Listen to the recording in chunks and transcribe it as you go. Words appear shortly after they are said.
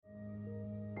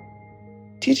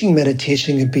Teaching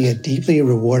meditation can be a deeply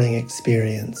rewarding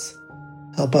experience.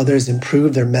 Help others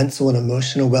improve their mental and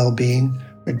emotional well-being,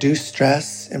 reduce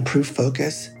stress, improve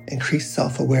focus, increase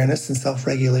self-awareness and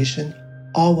self-regulation,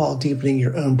 all while deepening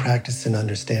your own practice and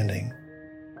understanding.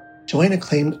 Join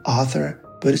acclaimed author,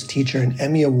 Buddhist teacher, and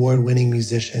Emmy Award-winning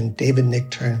musician David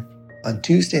Nichtern on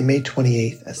Tuesday, May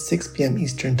 28th at 6 p.m.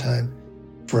 Eastern Time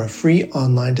for a free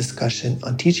online discussion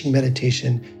on teaching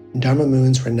meditation in Dharma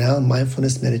Moon's renowned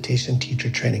mindfulness meditation teacher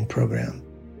training program.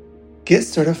 Get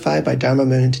certified by Dharma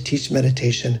Moon to teach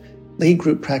meditation, lead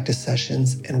group practice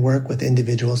sessions, and work with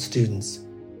individual students.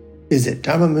 Visit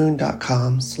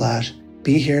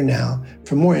dharmamoon.com/BeHereNow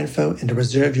for more info and to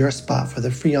reserve your spot for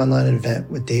the free online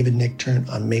event with David Nichtern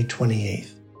on May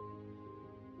 28th.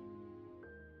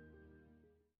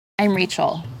 I'm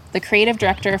Rachel, the creative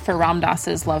director for Ram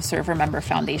Dass's Love Serve Remember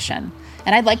Foundation,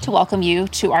 and I'd like to welcome you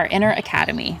to our Inner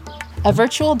Academy, a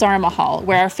virtual Dharma hall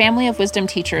where our family of wisdom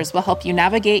teachers will help you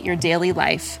navigate your daily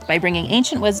life by bringing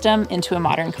ancient wisdom into a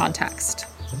modern context.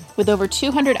 With over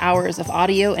 200 hours of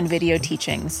audio and video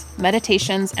teachings,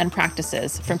 meditations, and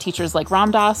practices from teachers like Ram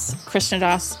Dass, Krishna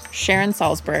Das, Sharon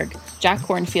Salzberg, Jack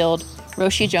Kornfield,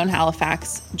 Roshi Joan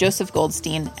Halifax, Joseph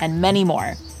Goldstein, and many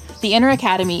more, the Inner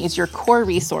Academy is your core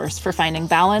resource for finding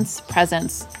balance,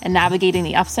 presence, and navigating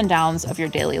the ups and downs of your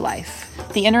daily life.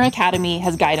 The Inner Academy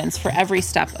has guidance for every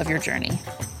step of your journey.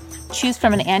 Choose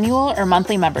from an annual or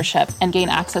monthly membership and gain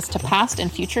access to past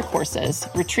and future courses,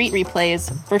 retreat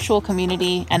replays, virtual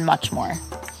community, and much more.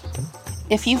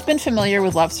 If you've been familiar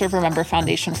with Love Serve Remember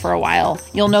Foundation for a while,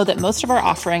 you'll know that most of our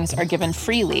offerings are given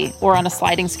freely or on a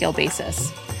sliding scale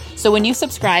basis. So when you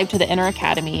subscribe to the Inner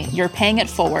Academy, you're paying it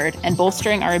forward and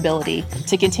bolstering our ability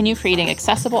to continue creating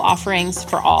accessible offerings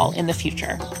for all in the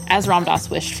future, as Ram Dass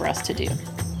wished for us to do.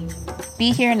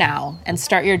 Be here now and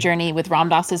start your journey with Ram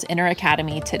Dass's Inner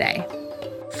Academy today.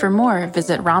 For more,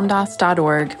 visit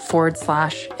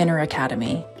ramdass.org/Inner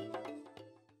Academy.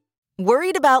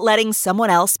 Worried about letting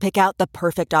someone else pick out the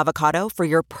perfect avocado for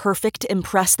your perfect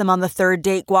impress them on the third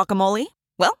date guacamole?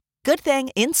 Well, good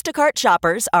thing Instacart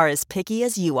shoppers are as picky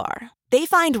as you are. They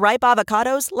find ripe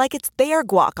avocados like it's their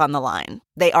guac on the line.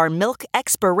 They are milk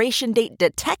expiration date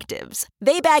detectives.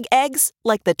 They bag eggs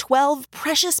like the 12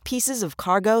 precious pieces of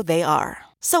cargo they are.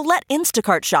 So let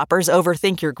Instacart shoppers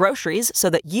overthink your groceries so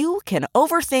that you can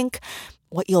overthink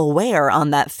what you'll wear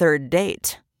on that third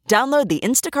date. Download the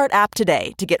Instacart app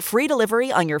today to get free delivery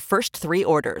on your first 3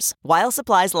 orders, while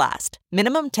supplies last.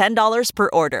 Minimum $10 per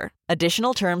order.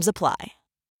 Additional terms apply.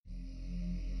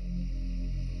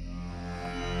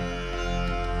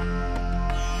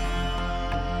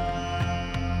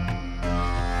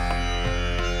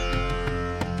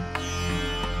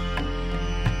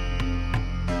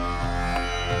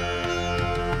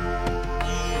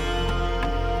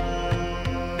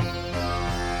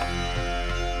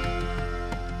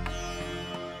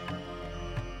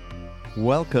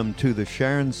 Welcome to the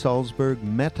Sharon Salzberg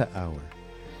Metta Hour.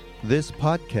 This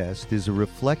podcast is a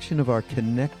reflection of our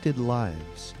connected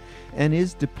lives and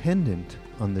is dependent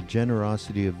on the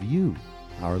generosity of you,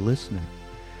 our listener.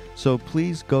 So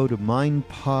please go to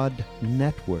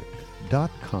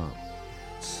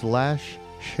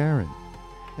mindpodnetwork.com/Sharon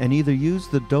and either use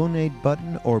the donate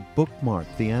button or bookmark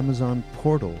the Amazon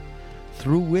portal,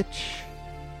 through which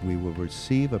we will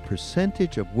receive a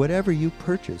percentage of whatever you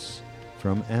purchase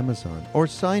from Amazon, or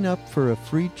sign up for a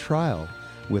free trial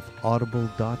with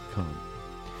audible.com.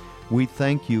 We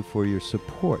thank you for your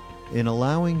support in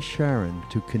allowing Sharon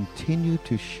to continue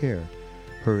to share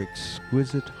her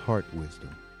exquisite heart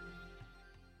wisdom.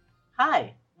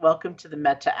 Hi, welcome to the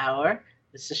Metta Hour.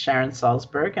 This is Sharon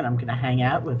Salzberg, and I'm going to hang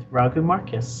out with Raghu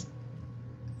Marcus.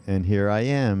 And here I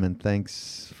am, and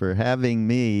thanks for having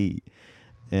me.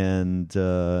 And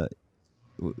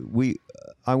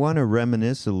I want to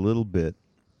reminisce a little bit,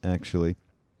 actually,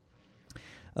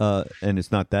 and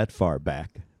it's not that far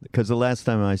back, because the last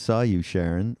time I saw you,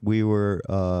 Sharon, we went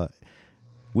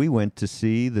to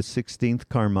see the 16th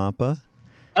Karmapa.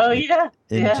 Oh, yeah.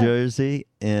 In Jersey,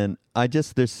 and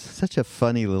there's such a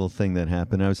funny little thing that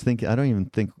happened. I was thinking, I don't even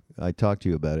think I talked to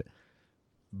you about it,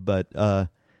 but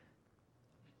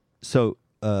so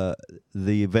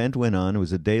the event went on. It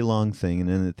was a day-long thing, and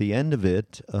then at the end of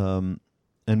it,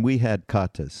 and we had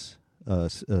katas,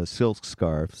 silk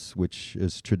scarves, which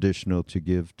is traditional to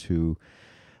give to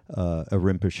a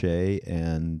Rinpoche,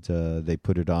 and they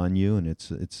put it on you, and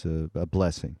it's a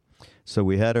blessing. So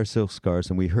we had our silk scarves,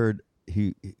 and we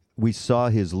saw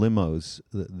his limos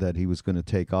that he was going to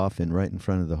take off in right in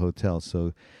front of the hotel.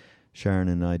 So Sharon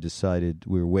and I decided,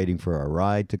 we were waiting for our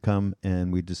ride to come,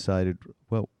 and we decided,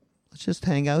 well, let's just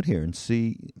hang out here and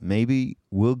see, maybe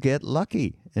we'll get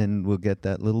lucky. and we'll get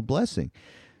that little blessing.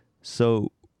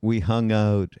 So we hung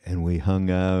out and we hung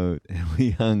out and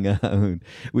we hung out.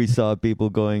 We saw people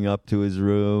going up to his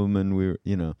room, and we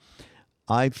were,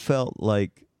 I felt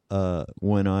like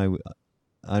when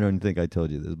I don't think I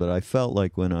told you this, but I felt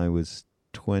like when I was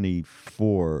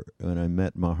 24, when I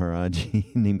met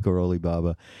Maharaji, Neem Karoli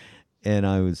Baba, and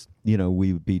I was, we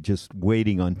would be just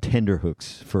waiting on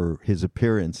tenterhooks for his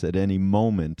appearance at any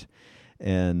moment.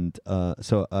 And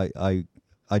so I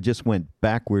just went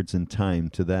backwards in time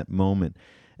to that moment.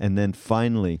 And then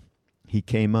finally he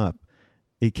came out,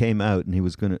 and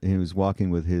he was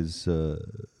walking with his,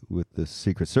 with the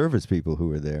Secret Service people who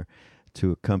were there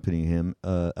to accompany him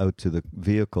out to the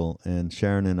vehicle. And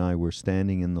Sharon and I were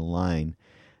standing in the line.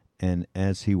 And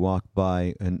as he walked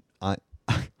by, and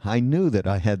I knew that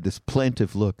I had this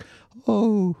plaintive look.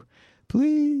 Oh,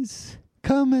 please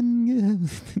come and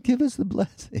give us the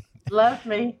blessing. Love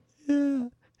me. Yeah.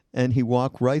 And he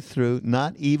walked right through,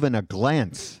 not even a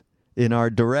glance in our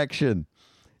direction.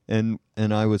 And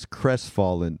I was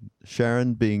crestfallen.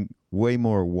 Sharon, being way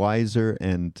more wiser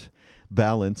and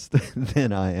balanced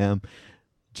than I am,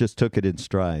 just took it in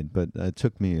stride. But it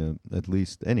took me at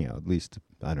least,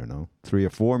 I don't know, 3 or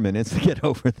 4 minutes to get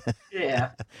over that. Yeah.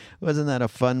 Wasn't that a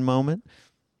fun moment?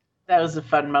 That was a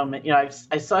fun moment.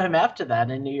 I saw him after that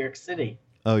in New York City.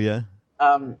 Oh, yeah?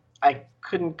 I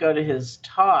couldn't go to his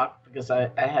talk because I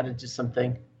had to do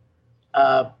something.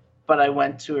 But I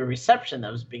went to a reception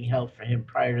that was being held for him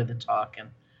prior to the talk, and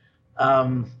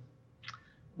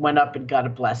went up and got a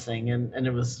blessing. And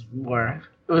it was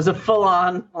a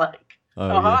full-on,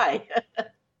 hi.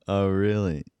 Oh,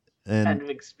 really? Kind of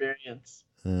experience.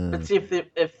 But see,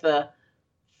 if the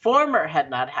former had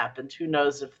not happened, who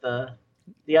knows if the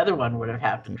other one would have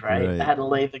happened, right? I had to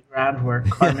lay the groundwork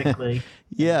karmically.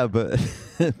 Yeah, but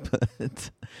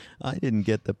I didn't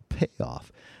get the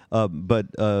payoff. But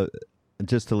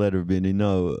just to let everybody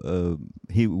know,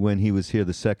 when he was here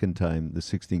the second time, the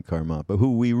 16th Karmapa,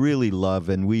 who we really love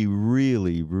and we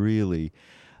really, really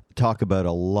talk about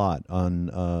a lot on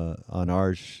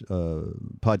our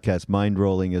podcast Mind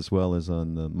Rolling, as well as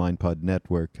on the MindPod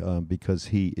Network, because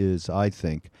he is, I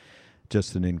think,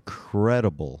 just an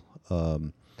incredible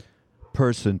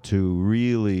person to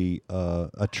really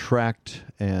attract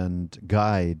and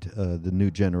guide the new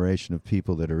generation of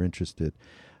people that are interested,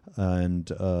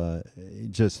 and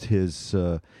just his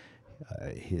into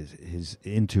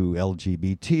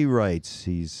LGBT rights.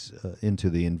 He's into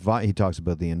he talks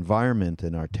about the environment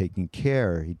and our taking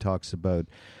care. He talks about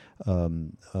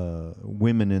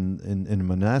women in a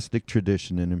monastic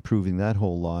tradition and improving that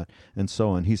whole lot, and so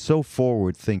on. He's so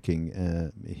forward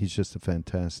thinking. He's just a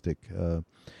fantastic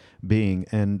being.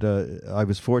 And I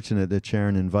was fortunate that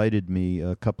Sharon invited me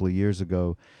a couple of years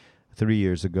ago, 3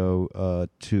 years ago,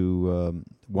 to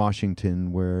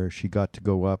Washington, where she got to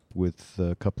go up with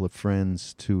a couple of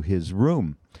friends to his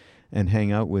room and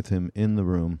hang out with him in the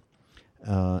room,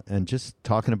 and just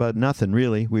talking about nothing,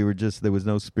 really. We were just, there was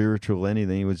no spiritual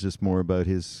anything. It was just more about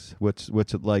his, what's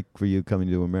it like for you coming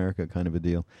to America kind of a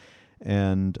deal.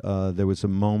 And there was a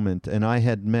moment, and I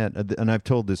had met, and I've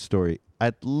told this story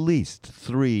at least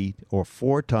 3 or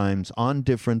 4 times on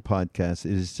different podcasts.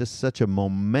 It is just such a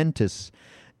momentous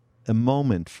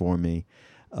moment for me,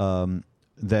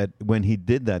 that when he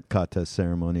did that kata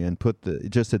ceremony and put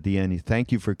just at the end, he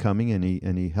thank you for coming, and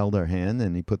he held our hand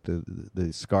and he put the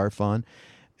scarf on,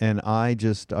 and I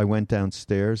went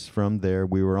downstairs from there.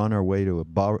 We were on our way to a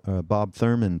Bob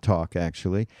Thurman talk,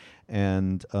 actually,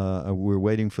 and we were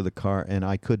waiting for the car, and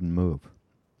I couldn't move.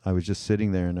 I was just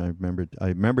sitting there, and I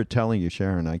remember telling you,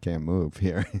 Sharon, I can't move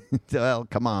here. Well,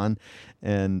 come on.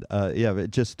 And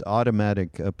just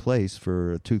automatic place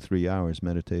for 2-3 hours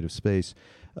meditative space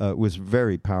was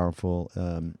very powerful.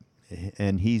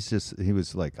 And he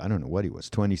was like, I don't know what he was,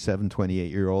 27,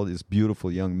 28-year-old, this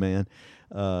beautiful young man.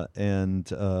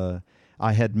 And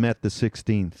I had met the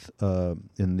 16th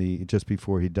just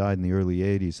before he died in the early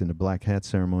 80s in a black hat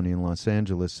ceremony in Los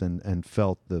Angeles, and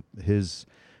felt his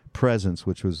presence,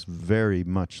 which was very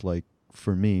much like,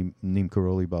 for me, Neem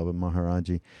Karoli Baba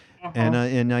Maharaji. Uh-huh.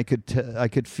 And I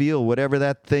could feel whatever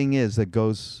that thing is that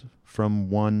goes from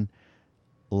one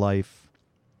life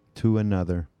to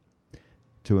another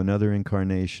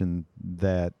incarnation,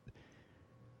 that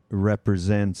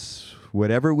represents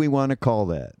whatever we want to call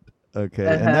that. Okay.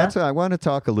 Uh-huh. And that's why I want to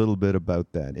talk a little bit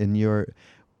about that. In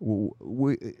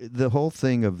the whole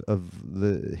thing of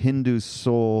the Hindu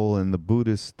soul and the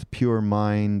Buddhist pure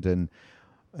mind, and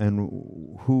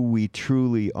who we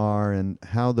truly are, and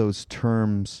how those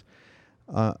terms,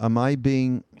 I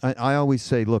always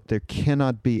say, look, there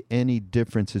cannot be any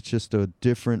difference. It's just a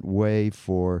different way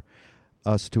for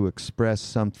us to express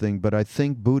something, but I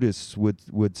think Buddhists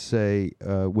would say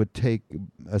would take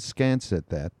askance at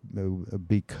that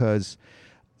because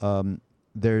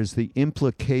there's the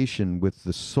implication with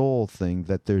the soul thing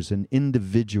that there's an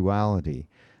individuality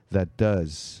that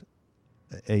does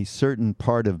a certain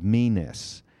part of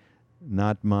me-ness,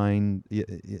 not mine.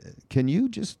 Can you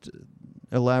just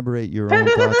elaborate your own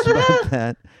thoughts about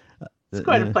that? It's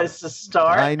quite a place to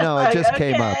start. I know, it just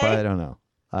came up. I don't know.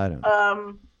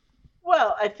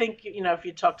 Well, I think, if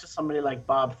you talk to somebody like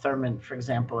Bob Thurman, for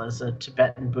example, as a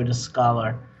Tibetan Buddhist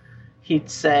scholar, he'd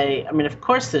say, of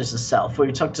course there's a self. When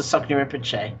you talk to Sakya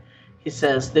Rinpoche, he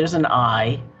says there's an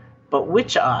I, but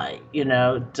which I?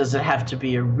 Does it have to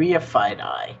be a reified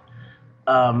I?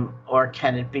 Or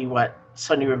can it be what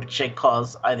Sakya Rinpoche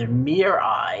calls either mere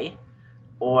I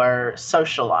or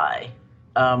social I?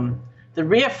 The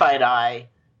reified I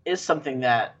is something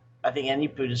that I think any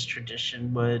Buddhist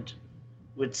tradition would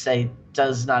say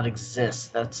does not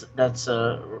exist. That's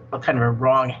a kind of a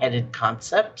wrong-headed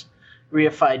concept.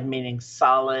 Reified meaning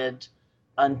solid,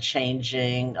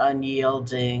 unchanging,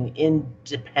 unyielding,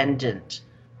 independent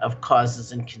of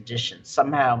causes and conditions,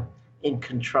 somehow in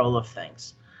control of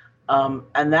things.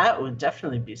 And that would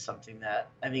definitely be something that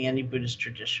I think any Buddhist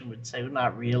tradition would say, well,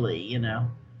 not really,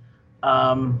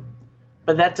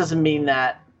 But that doesn't mean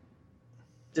that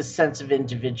this sense of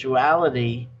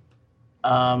individuality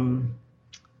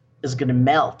is going to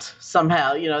melt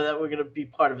somehow, that we're going to be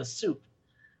part of a soup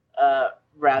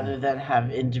rather than have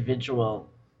individual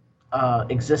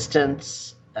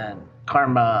existence and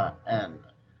karma and,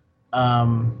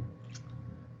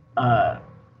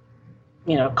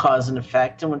 cause and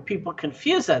effect. And when people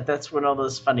confuse that, that's when all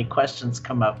those funny questions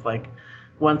come up. Like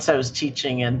once I was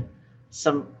teaching and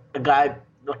a guy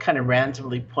kind of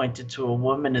randomly pointed to a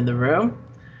woman in the room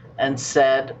and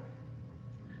said,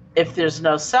 if there's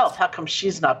no self, how come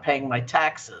she's not paying my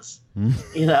taxes?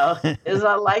 It's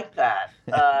not like that.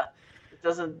 It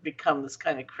doesn't become this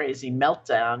kind of crazy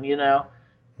meltdown,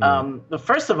 But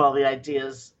first of all, the idea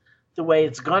is the way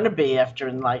it's going to be after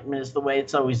enlightenment is the way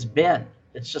it's always been.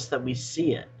 It's just that we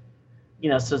see it.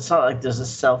 So it's not like there's a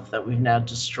self that we've now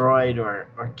destroyed or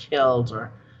killed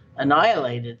or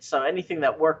annihilated. So anything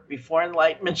that worked before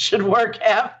enlightenment should work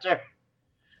after.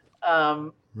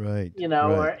 Right.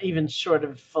 Or even short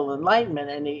of full enlightenment,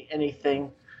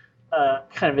 anything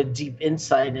kind of a deep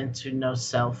insight into no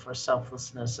self or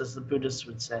selflessness, as the Buddhists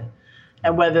would say.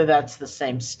 And whether that's the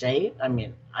same state,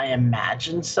 I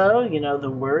imagine so. The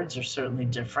words are certainly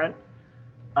different.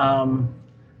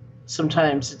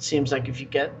 Sometimes it seems like if you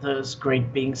get those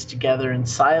great beings together in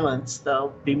silence,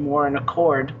 they'll be more in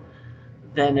accord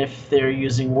than if they're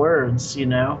using words,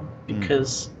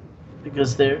 because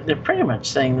they're pretty much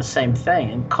saying the same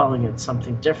thing and calling it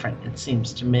something different, it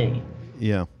seems to me.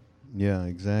 Yeah,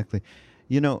 exactly.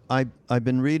 I've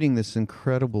been reading this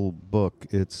incredible book.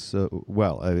 It's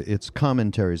it's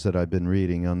commentaries that I've been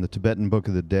reading on the Tibetan Book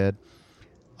of the Dead.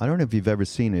 I don't know if you've ever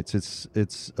seen it. It's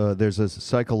there's a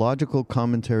psychological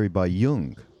commentary by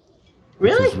Jung,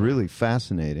 really, which is really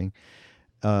fascinating,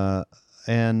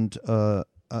 and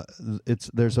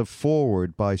there's a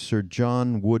foreword by Sir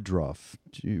John Woodroffe.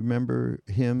 Do you remember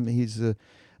him? He's a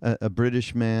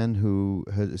British man who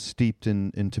has steeped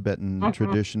in Tibetan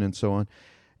tradition and so on,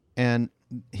 and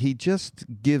he just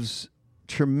gives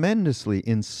tremendously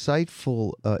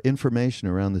insightful information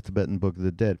around the Tibetan Book of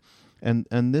the Dead. And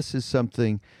this is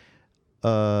something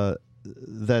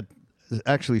that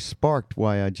actually sparked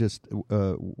why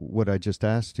what I just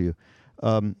asked you.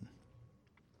 I'll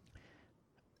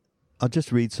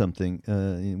just read something.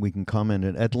 We can comment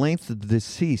it. At length, the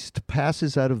deceased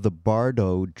passes out of the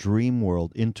Bardo dream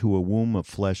world into a womb of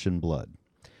flesh and blood,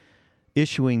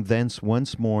 issuing thence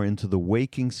once more into the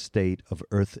waking state of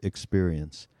earth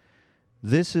experience.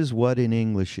 This is what in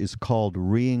English is called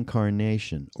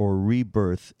reincarnation or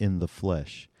rebirth in the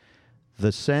flesh.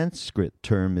 The Sanskrit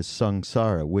term is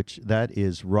samsara, which that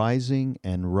is rising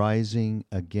and rising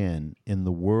again in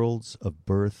the worlds of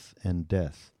birth and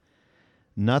death.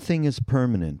 Nothing is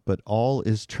permanent, but all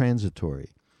is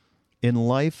transitory. In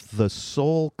life, the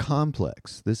soul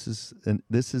complex, this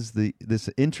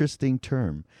interesting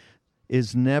term,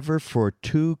 is never for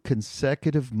 2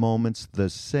 consecutive moments the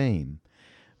same,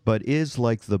 but is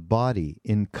like the body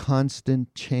in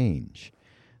constant change.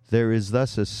 There is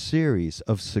thus a series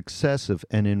of successive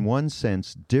and in one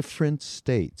sense different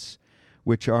states,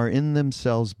 which are in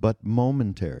themselves but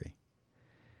momentary.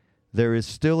 There is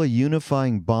still a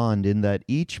unifying bond in that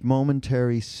each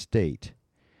momentary state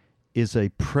is a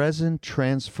present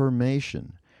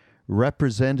transformation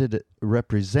representative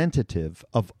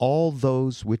of all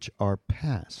those which are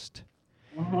past.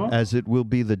 as it will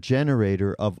be the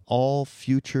generator of all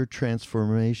future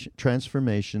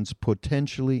transformations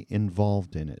potentially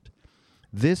involved in it.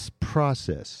 This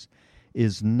process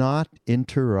is not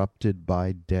interrupted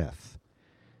by death.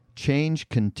 Change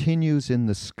continues in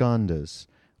the skandhas,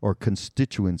 or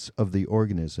constituents of the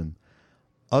organism,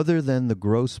 other than the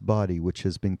gross body which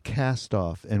has been cast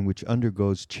off and which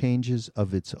undergoes changes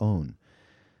of its own.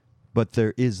 But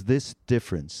there is this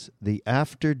difference. The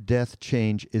after-death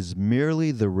change is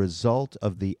merely the result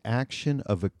of the action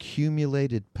of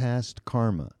accumulated past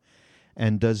karma,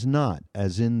 and does not,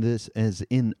 as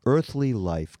in earthly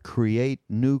life, create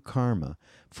new karma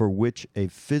for which a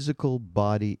physical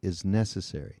body is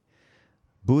necessary.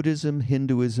 Buddhism,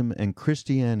 Hinduism, and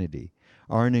Christianity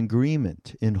are in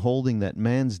agreement in holding that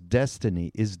man's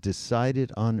destiny is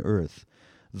decided on earth,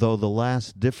 though the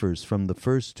last differs from the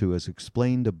first two, as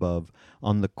explained above,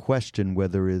 on the question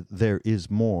whether there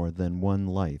is more than one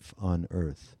life on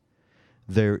earth.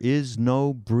 There is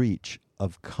no breach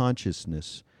of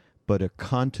consciousness, but a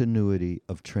continuity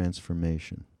of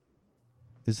transformation.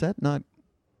 Is that not?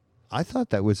 I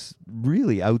thought that was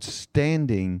really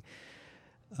outstanding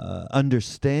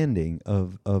understanding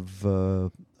of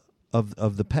the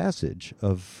passage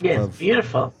of. Yeah, it's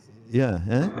beautiful.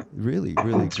 Yeah, really,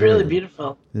 It's great. really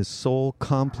beautiful. This soul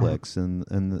complex and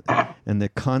the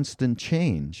constant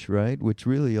change, right? Which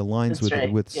really aligns That's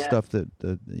right, with yeah. stuff that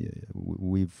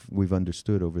we've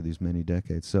understood over these many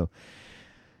decades. So,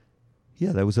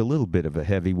 yeah, that was a little bit of a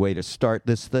heavy way to start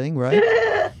this thing, right?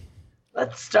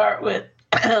 Let's start with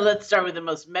the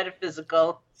most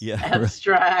metaphysical,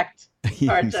 abstract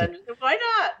part. Why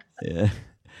not? Yeah.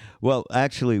 Well,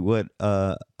 actually, what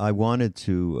I wanted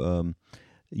to.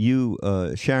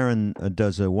 Sharon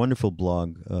does a wonderful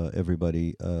blog,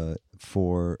 everybody,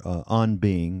 for On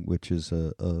Being, which is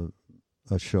a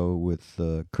show with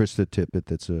Krista Tippett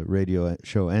that's a radio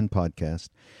show and podcast,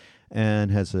 and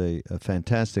has a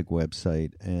fantastic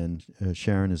website. And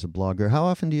Sharon is a blogger. How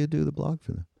often do you do the blog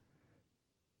for them?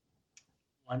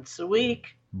 Once a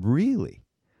week. Really?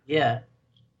 Yeah.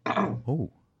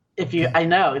 Oh. I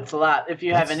know it's a lot. If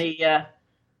you have any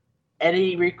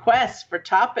requests for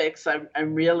topics,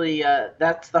 I'm really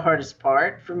that's the hardest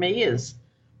part for me, is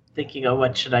thinking, oh,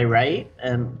 what should I write?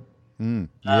 And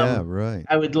right.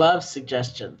 I would love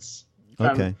suggestions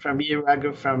from you,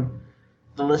 Raghu, from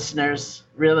the listeners.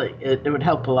 Really, it would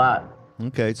help a lot.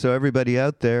 Okay, so everybody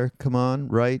out there, come on,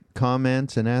 write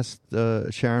comments and ask.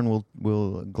 Sharon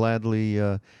will gladly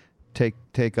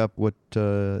take up what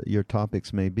your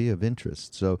topics may be of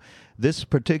interest. So this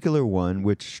particular one,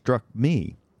 which struck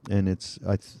me, and it's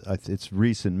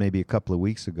recent, maybe a couple of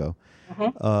weeks ago,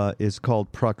 is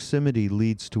called "Proximity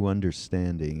Leads to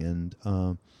Understanding," and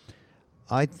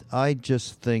I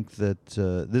just think that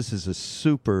this is a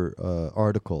super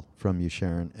article from you,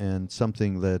 Sharon, and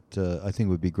something that I think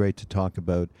would be great to talk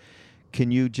about.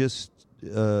 Can you just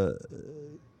give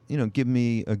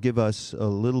us a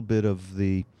little bit of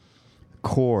the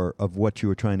core of what you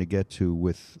were trying to get to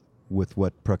with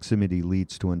what proximity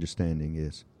leads to understanding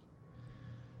is?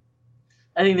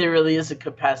 I think there really is a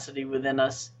capacity within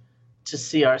us to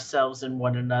see ourselves in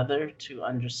one another, to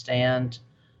understand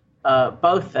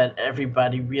both that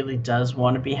everybody really does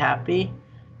want to be happy,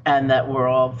 and that we're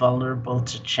all vulnerable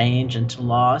to change and to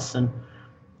loss. And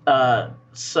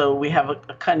so we have a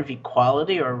kind of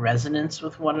equality or resonance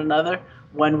with one another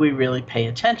when we really pay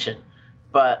attention.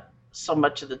 But so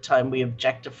much of the time we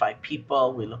objectify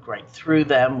people, we look right through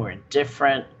them, we're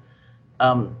indifferent.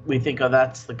 We think, oh,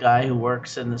 that's the guy who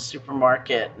works in the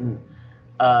supermarket, and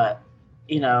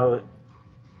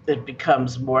it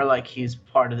becomes more like he's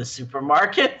part of the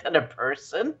supermarket than a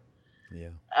person. Yeah.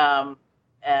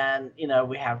 And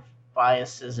we have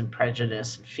biases and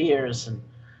prejudice and fears and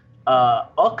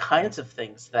all kinds of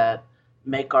things that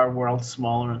make our world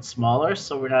smaller and smaller,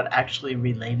 so we're not actually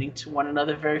relating to one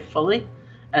another very fully.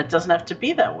 And it doesn't have to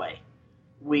be that way.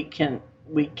 We can,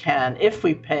 if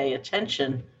we pay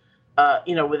attention,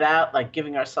 without like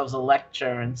giving ourselves a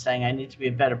lecture and saying, I need to be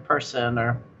a better person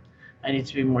or I need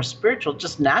to be more spiritual,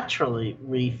 just naturally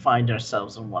we find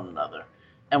ourselves in one another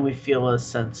and we feel a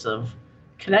sense of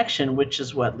connection, which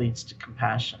is what leads to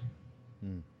compassion.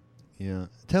 Yeah.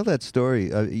 Tell that story.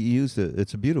 You used it.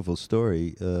 It's a beautiful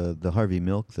story, the Harvey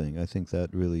Milk thing. I think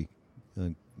that really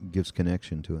gives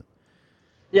connection to it.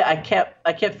 Yeah, I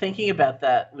kept thinking about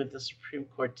that with the Supreme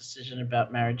Court decision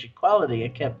about marriage equality. I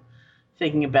kept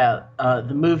thinking about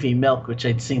the movie Milk, which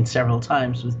I'd seen several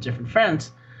times with different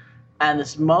friends. And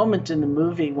this moment in the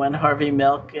movie when Harvey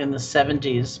Milk in the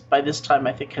 70s, by this time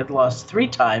I think had lost 3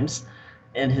 times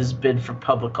in his bid for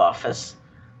public office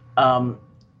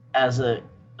as a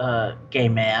gay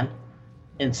man.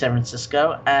 in San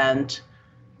Francisco, and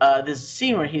there's a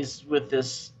scene where he's with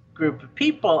this group of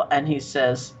people, and he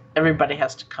says everybody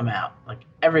has to come out, like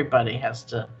everybody has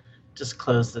to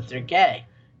disclose that they're gay,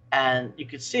 and you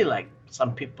could see like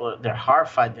some people, they're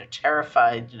horrified, they're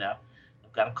terrified,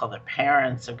 they've got to call their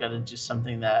parents, they've got to do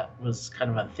something that was kind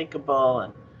of unthinkable,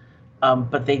 and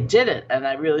but they did it, and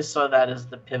I really saw that as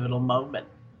the pivotal moment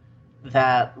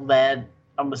that led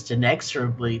almost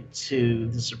inexorably to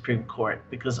the Supreme Court,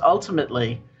 because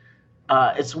ultimately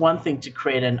it's one thing to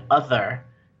create an other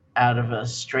out of a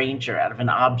stranger, out of an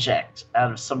object,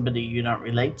 out of somebody you don't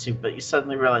relate to, but you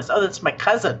suddenly realize, oh, that's my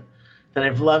cousin that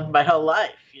I've loved my whole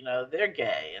life, they're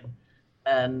gay,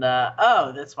 and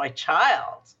oh, that's my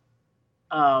child,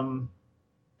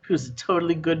 who's a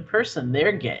totally good person,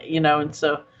 they're gay, and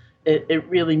so it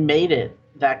really made it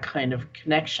that kind of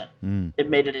connection. It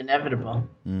made it inevitable.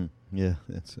 Yeah,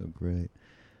 that's so great.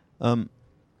 And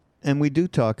we do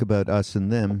talk about us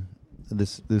and them.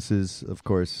 This is, of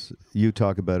course, you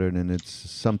talk about it, and it's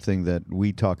something that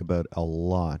we talk about a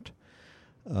lot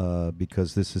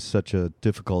because this is such a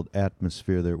difficult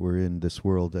atmosphere that we're in, this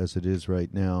world as it is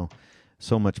right now.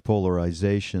 So much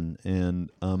polarization, and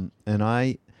I'm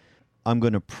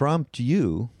going to prompt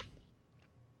you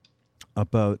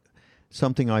about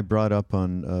something I brought up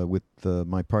on with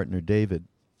my partner David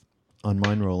on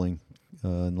Mindrolling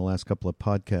in the last couple of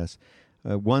podcasts.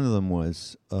 One of them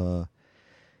was,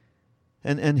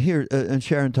 and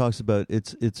Sharon talks about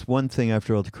it's one thing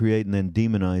after all to create and then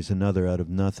demonize another out of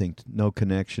nothing, no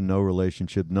connection, no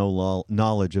relationship, no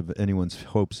knowledge of anyone's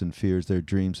hopes and fears, their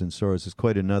dreams and sorrows. It's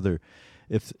quite another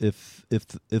if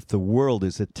the world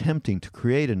is attempting to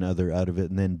create another out of it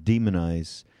and then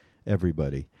demonize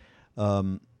everybody.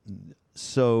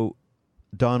 So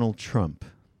Donald Trump,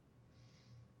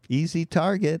 easy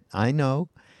target, I know.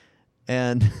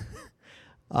 And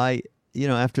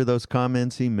after those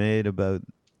comments he made about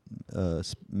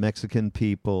Mexican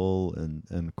people, and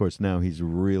of course now he's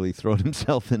really thrown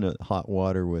himself into hot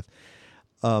water with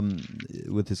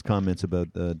his comments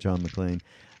about John McClane.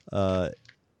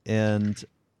 And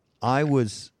I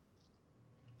was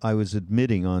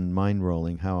admitting on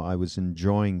Mindrolling how I was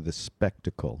enjoying the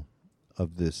spectacle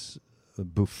of this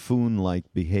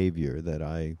buffoon-like behavior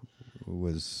that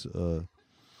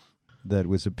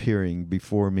was appearing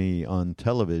before me on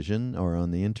television or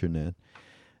on the internet.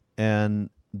 And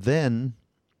then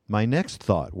my next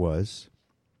thought was,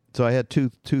 so I had two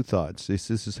thoughts. This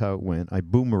is how it went. I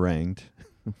boomeranged,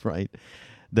 right?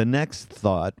 The next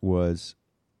thought was,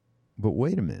 but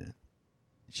wait a minute.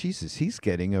 Jesus, he's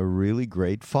getting a really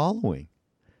great following.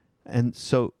 And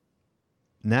so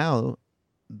now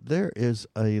there is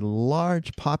a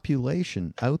large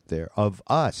population out there of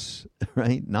us,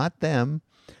 right? Not them,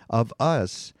 of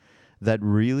us, that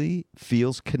really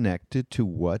feels connected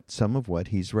to some of what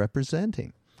he's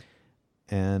representing.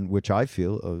 And which I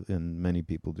feel, and many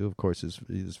people do, of course,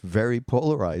 is very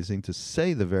polarizing, to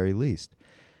say the very least.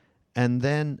 And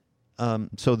then,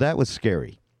 so that was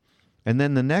scary. And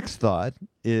then the next thought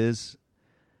is,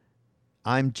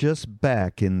 I'm just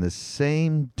back in the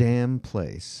same damn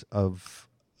place of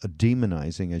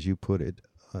demonizing, as you put it,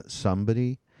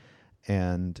 somebody,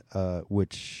 and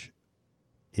which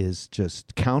is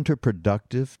just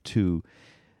counterproductive to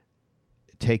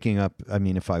taking up. I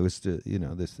mean, if I was to,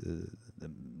 this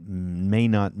may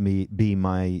not be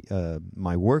my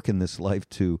my work in this life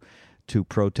to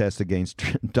protest against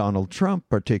Donald Trump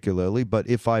particularly, but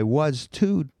if I was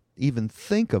to even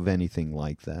think of anything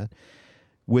like that,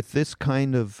 with this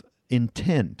kind of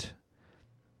intent,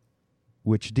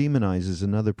 which demonizes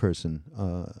another person,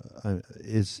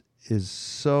 is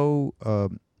so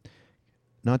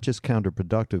not just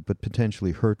counterproductive, but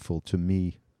potentially hurtful to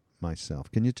me, myself.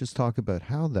 Can you just talk about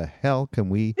how the hell can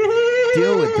we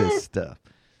deal with this stuff?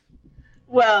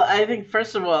 Well, I think,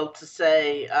 first of all, to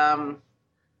say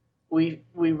we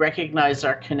recognize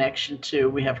our connection to,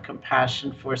 we have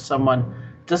compassion for someone,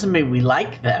 doesn't mean we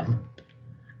like them.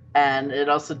 And it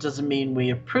also doesn't mean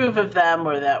we approve of them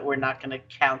or that we're not going to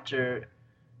counter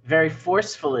very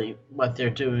forcefully what they're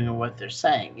doing or what they're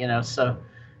saying, So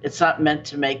it's not meant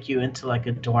to make you into like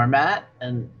a doormat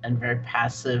and very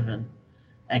passive and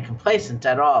complacent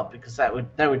at all, because that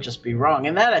would just be wrong.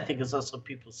 And that, I think, is also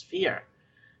people's fear,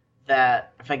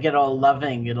 that if I get all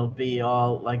loving, it'll be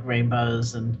all like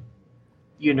rainbows and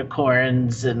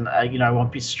unicorns, and I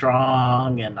won't be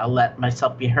strong, and I'll let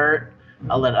myself be hurt.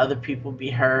 I'll let other people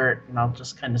be hurt, and I'll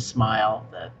just kind of smile,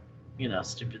 that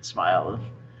stupid smile of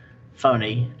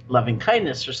phony loving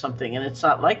kindness or something. And it's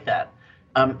not like that.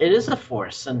 It is a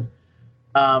force, and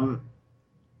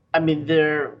I mean,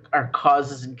 there are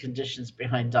causes and conditions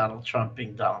behind Donald Trump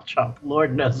being Donald Trump.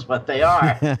 Lord knows what they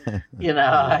are.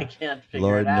 I can't figure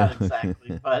Lord it out knows.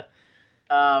 exactly. But,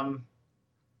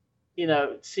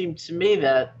 it seemed to me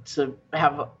that to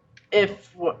have,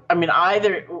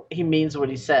 either he means what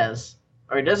he says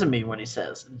or he doesn't mean what he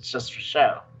says. It's just for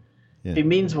show. Yeah. If he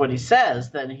means what he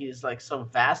says, then he's like so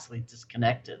vastly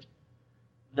disconnected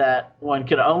that one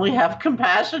could only have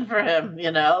compassion for him,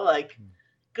 like,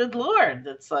 good Lord,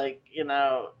 that's like,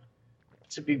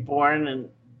 to be born and,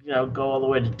 go all the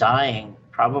way to dying,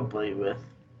 probably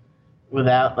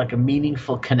without like a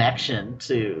meaningful connection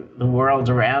to the world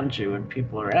around you and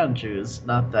people around you is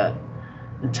not that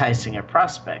enticing a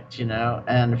prospect,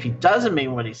 and if he doesn't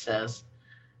mean what he says,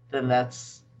 then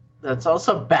that's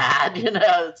also bad,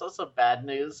 it's also bad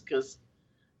news because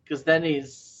then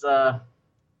he's,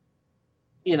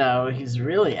 he's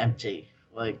really empty,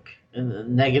 like in the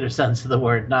negative sense of the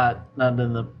word, not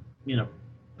in the,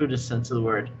 Buddhist sense of the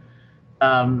word.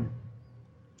 Then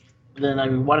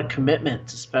what a commitment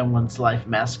to spend one's life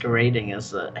masquerading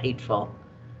as a hateful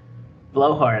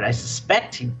blowhard. I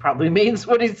suspect he probably means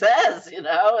what he says, and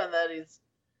that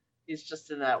he's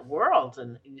just in that world,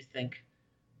 and you think,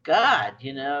 God,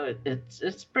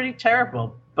 it's pretty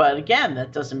terrible. But again,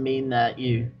 that doesn't mean that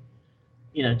you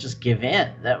just give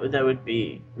in. That would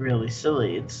be really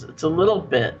silly. It's a little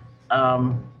bit,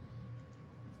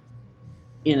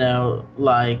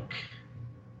 like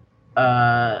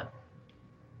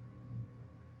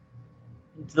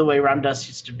the way Ram Dass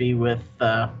used to be with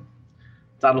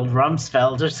Donald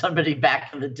Rumsfeld or somebody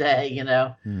back in the day,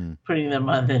 putting them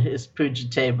on his puja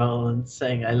table and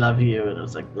saying, I love you. And it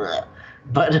was like, bleh.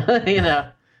 But,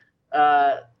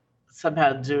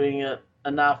 somehow doing it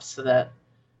enough so that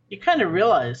you kind of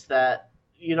realize that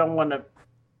you don't want to,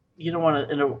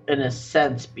 in a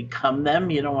sense, become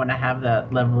them. You don't want to have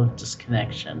that level of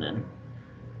disconnection. And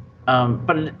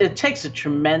but it takes a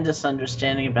tremendous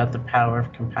understanding about the power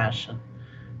of compassion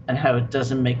and how it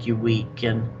doesn't make you weak.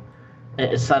 And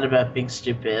it's not about being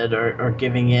stupid or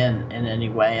giving in any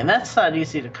way. And that's not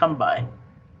easy to come by.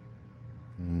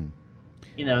 Mm.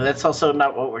 That's also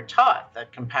not what we're taught,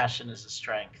 that compassion is a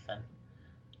strength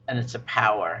and it's a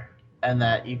power. And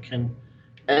that you can,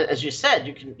 as you said,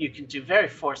 you can do very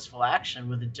forceful action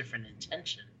with a different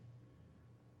intention.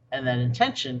 And that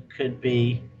intention could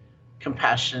be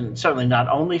compassion, certainly not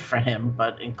only for him,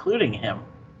 but including him.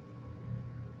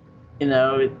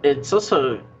 It's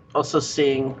also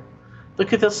seeing,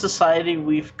 look at the society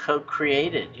we've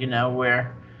co-created,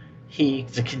 where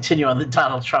to continue on the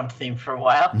Donald Trump theme for a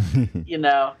while,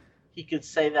 he could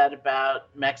say that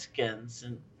about Mexicans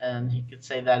and he could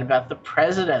say that about the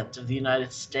president of the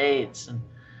United States. And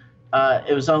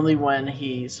it was only when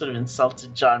he sort of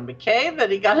insulted John McCain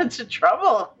that he got into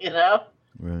trouble,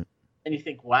 Right. And you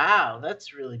think, wow,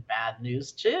 that's really bad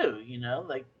news too,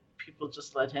 like people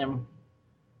just let him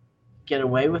get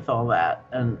away with all that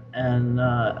and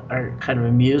are kind of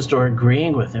amused or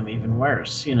agreeing with him, even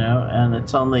worse, and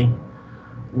it's only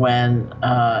when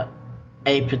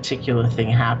a particular thing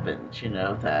happened,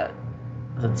 that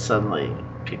suddenly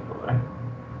people are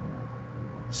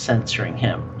censoring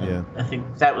him. Yeah. I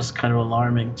think that was kind of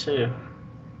alarming too.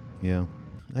 Yeah.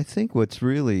 I think what's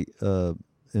really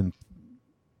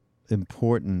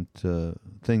important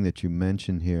thing that you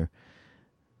mentioned here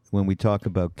when we talk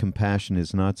about compassion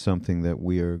is not something that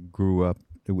we grow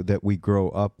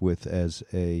up with as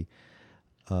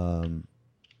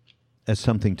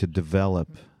something to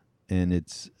develop, and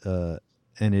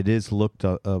it is looked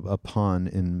upon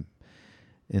in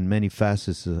many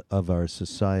facets of our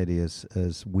society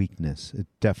as weakness. It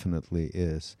definitely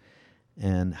is.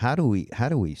 And how do we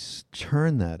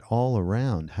turn that all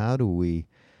around? How do we?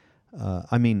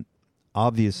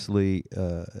 Obviously,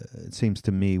 it seems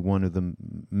to me one of the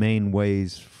main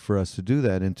ways for us to do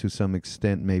that, and to some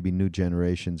extent, maybe new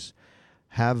generations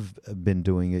have been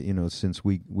doing it. Since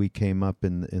we came up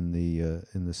in the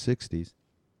 '60s,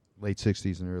 late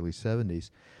 '60s and early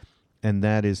 '70s, and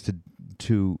that is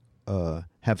to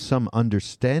have some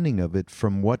understanding of it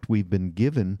from what we've been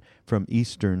given from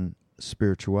Eastern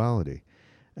spirituality,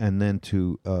 and then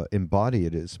to embody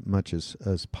it as much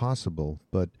as possible.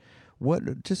 But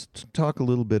just talk a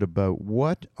little bit about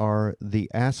what are the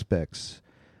aspects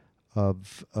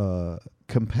of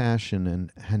compassion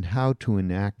and how to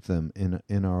enact them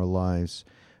in our lives,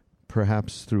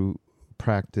 perhaps through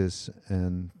practice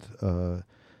and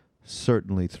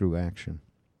certainly through action.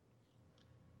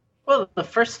 Well, the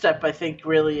first step, I think,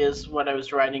 really is what I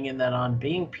was writing in that On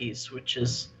Being piece, which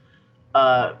is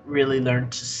really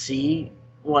learn to see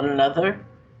one another.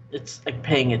 It's like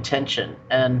paying attention.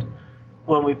 And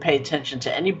when we pay attention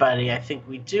to anybody, I think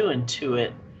we do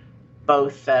intuit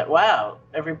both that, wow,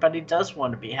 everybody does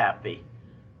want to be happy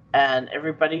and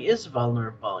everybody is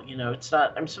vulnerable. It's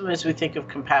not, sometimes we think of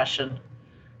compassion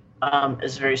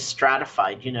as very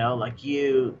stratified, like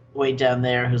you way down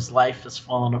there whose life has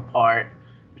fallen apart,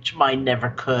 which mine never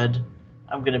could.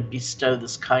 I'm going to bestow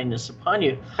this kindness upon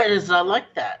you. And it's not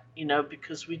like that,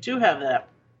 because we do have that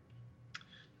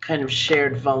kind of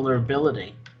shared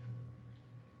vulnerability.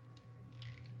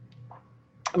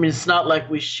 I mean, it's not like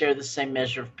we share the same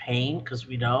measure of pain, because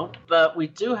we don't, but we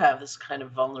do have this kind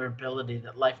of vulnerability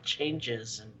that life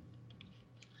changes and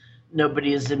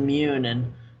nobody is immune,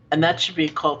 and that should be a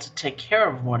call to take care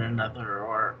of one another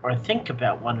or think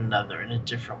about one another in a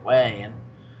different way and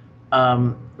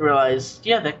realize,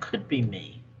 yeah, that could be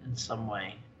me in some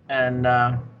way. And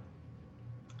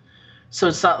so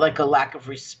it's not like a lack of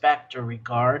respect or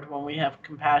regard when we have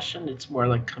compassion. It's more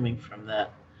like coming from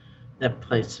that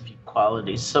place of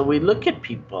equality. So we look at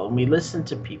people and we listen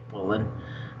to people and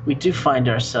we do find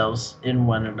ourselves in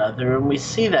one another and we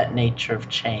see that nature of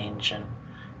change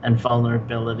and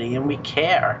vulnerability and we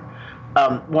care.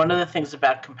 One of the things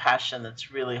about compassion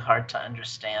that's really hard to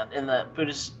understand in the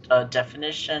Buddhist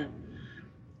definition,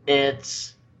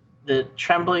 it's the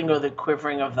trembling or the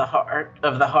quivering of the heart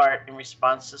in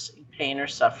response to pain or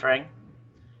suffering.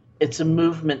 It's a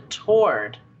movement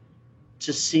toward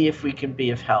to see if we can be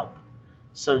of help.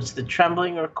 So it's the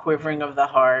trembling or quivering of the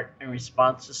heart in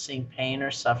response to seeing pain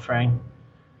or suffering.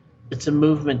 It's a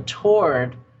movement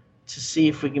toward to see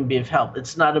if we can be of help.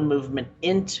 It's not a movement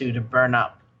into to burn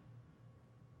up,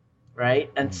 right?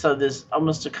 And so there's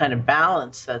almost a kind of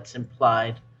balance that's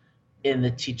implied in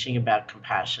the teaching about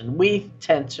compassion. We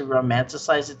tend to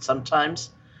romanticize it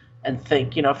sometimes and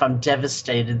think, if I'm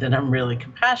devastated, then I'm really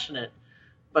compassionate.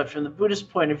 But from the Buddhist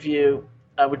point of view,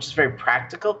 which is very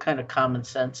practical, kind of common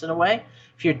sense in a way,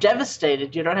 if you're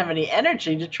devastated, you don't have any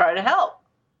energy to try to help,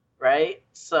 right?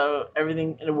 So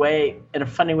everything, in a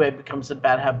funny way, becomes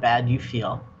about how bad you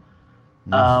feel.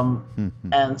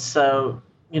 And so,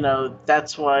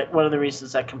 that's why one of the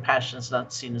reasons that compassion is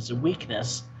not seen as a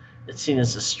weakness, it's seen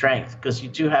as a strength, because you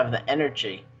do have the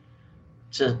energy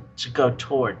to go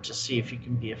toward, to see if you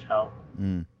can be of help.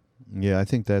 Yeah, I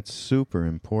think that's super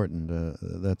important.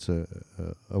 That's a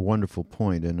wonderful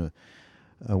point and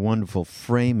a wonderful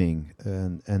framing,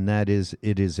 and that is,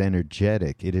 it is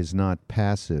energetic. It is not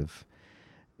passive,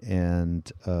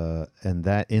 and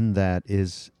that in that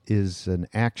is an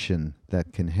action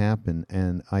that can happen.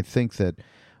 And I think that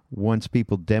once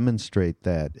people demonstrate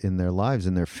that in their lives,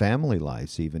 in their family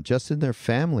lives, even just in their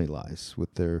family lives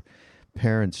with their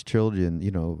parents, children,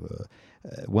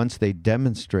 once they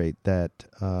demonstrate that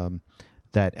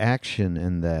that action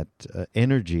and that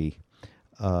energy,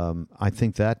 I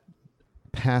think that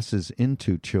passes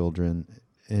into children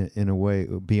in a way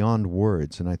beyond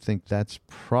words, and I think that's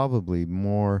probably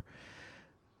more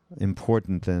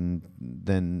important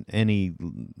than any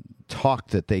talk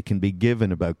that they can be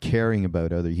given about caring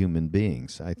about other human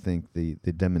beings. I think the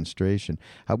demonstration.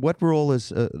 What role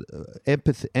is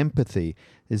empathy?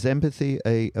 Is empathy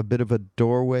a bit of a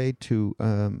doorway to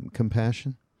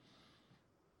compassion?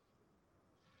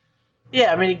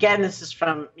 Yeah, I mean, again, this is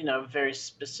from, very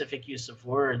specific use of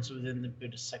words within the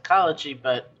Buddhist psychology,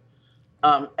 but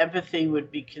empathy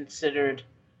would be considered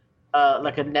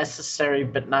like a necessary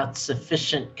but not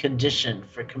sufficient condition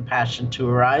for compassion to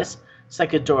arise. It's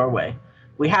like a doorway.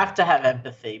 We have to have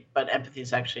empathy, but empathy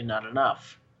is actually not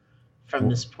enough from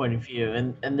this point of view.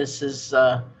 And this is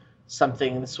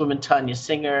something, this woman, Tanya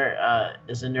Singer,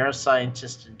 is a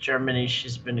neuroscientist in Germany.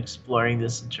 She's been exploring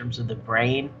this in terms of the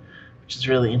brain, which is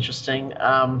really interesting.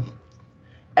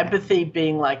 Empathy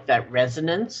being like that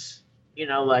resonance,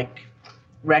 like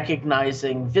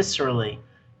recognizing viscerally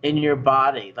in your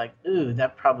body, like, ooh,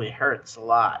 that probably hurts a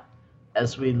lot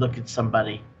as we look at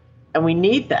somebody. And we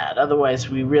need that. Otherwise,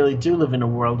 we really do live in a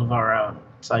world of our own.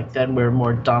 It's like then we're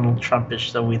more Donald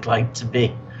Trumpish than we'd like to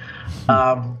be.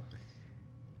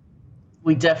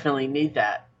 We definitely need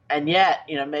that. And yet,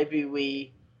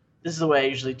 maybe this is the way I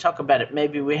usually talk about it,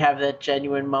 maybe we have that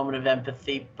genuine moment of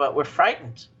empathy, but we're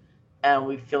frightened. And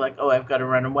we feel like, oh, I've got to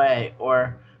run away.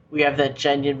 Or we have that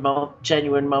genuine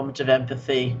moment of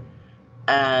empathy,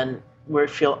 and we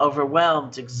feel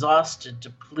overwhelmed, exhausted,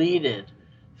 depleted,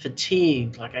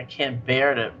 fatigued, like I can't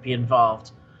bear to be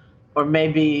involved. Or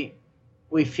maybe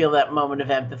we feel that moment of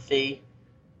empathy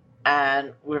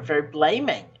and we're very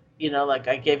blaming. Like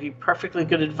I gave you perfectly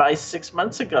good advice 6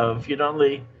 months ago. If you'd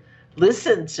only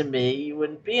listened to me, you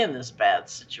wouldn't be in this bad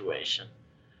situation.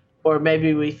 Or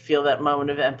maybe we feel that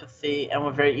moment of empathy and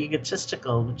we're very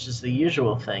egotistical, which is the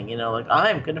usual thing, like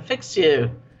I'm going to fix you.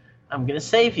 I'm going to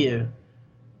save you.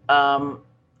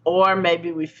 Or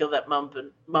maybe we feel that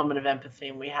moment of empathy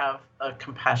and we have a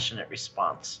compassionate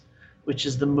response, which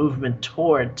is the movement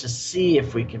toward to see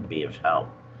if we can be of help,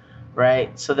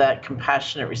 right? So that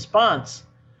compassionate response,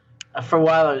 for a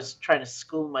while I was trying to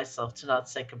school myself to not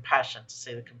say compassion, to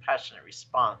say the compassionate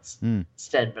response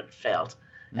instead, but it failed.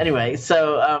 Anyway,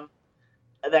 so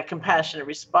that compassionate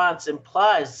response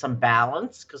implies some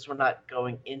balance because we're not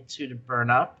going into to burn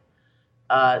up,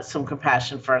 some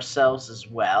compassion for ourselves as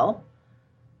well.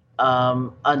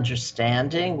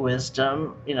 Understanding,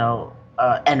 wisdom,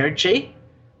 energy,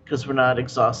 because we're not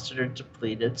exhausted or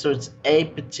depleted. So it's a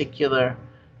particular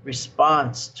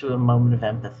response to a moment of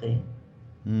empathy.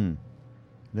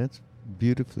 That's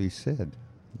beautifully said.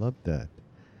 Love that.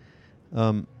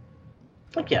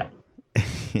 Thank you.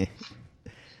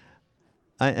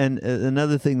 And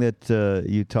another thing that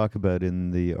you talk about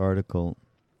in the article,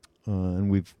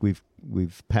 and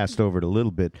we've passed over it a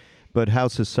little bit, but how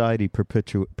society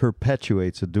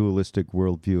perpetuates a dualistic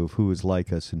worldview of who is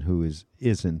like us and who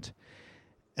isn't.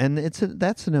 And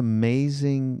that's an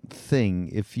amazing thing.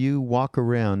 If you walk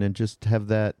around and just have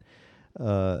that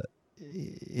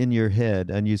in your head,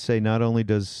 and you say, not only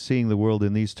does seeing the world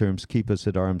in these terms keep us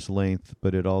at arm's length,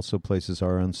 but it also places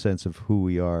our own sense of who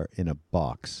we are in a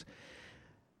box.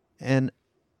 And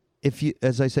if you,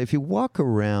 as I say, if you walk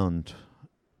around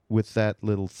with that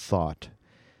little thought,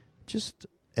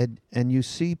 and you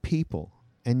see people,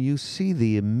 and you see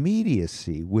the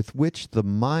immediacy with which the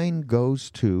mind goes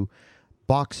to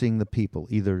boxing the people,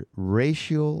 either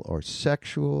racial or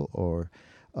sexual or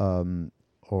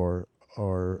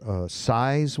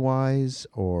size-wise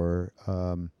or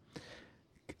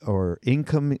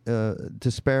income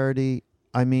disparity.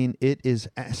 I mean, it is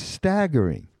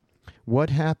staggering what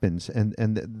happens,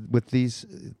 and with these,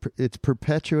 it's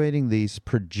perpetuating these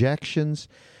projections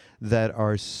that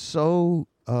are so,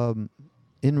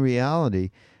 in reality,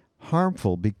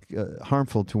 harmful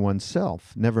to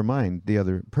oneself. Never mind the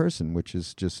other person, which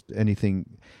is just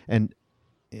anything. And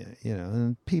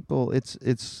and people,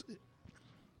 it's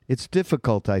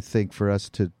difficult, I think, for us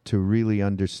to really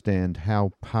understand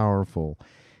how powerful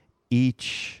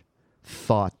each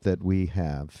thought that we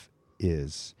have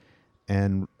is,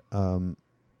 and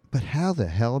but how the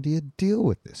hell do you deal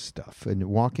with this stuff? And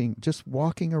just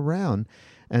walking around,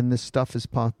 and this stuff is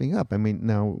popping up. I mean,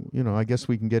 now, I guess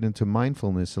we can get into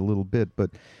mindfulness a little bit,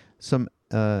 but some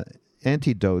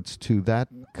antidotes to that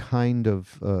kind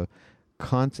of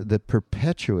the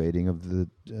perpetuating of the,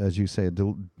 as you say,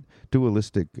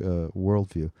 dualistic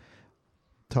worldview.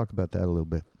 Talk about that a little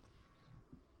bit.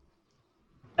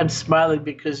 I'm smiling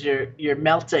because you're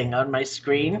melting on my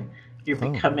screen. You're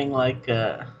becoming like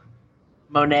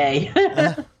Monet.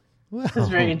 Wow. It's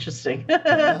very interesting.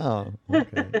 Wow.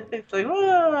 Okay. It's like,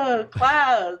 whoa,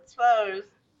 clouds, flowers.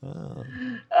 Wow.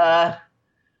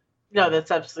 No,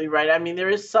 that's absolutely right. I mean, there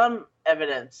is some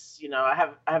evidence, I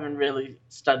haven't really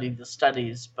studied the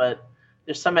studies, but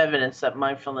there's some evidence that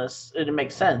mindfulness, it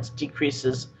makes sense,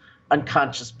 decreases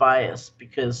unconscious bias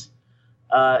because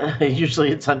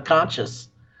usually it's unconscious,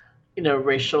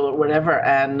 racial or whatever.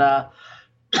 And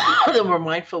the more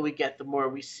mindful we get, the more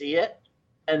we see it,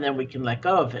 and then we can let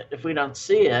go of it. If we don't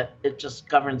see it, it just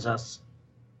governs us.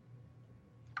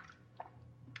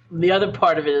 The other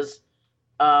part of it is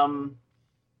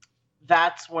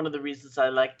that's one of the reasons I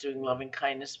like doing loving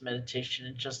kindness meditation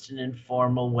in just an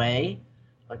informal way,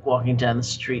 like walking down the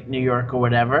street in New York or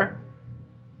whatever,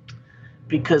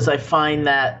 because I find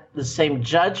that the same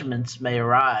judgments may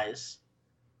arise,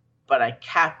 but I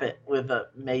cap it with a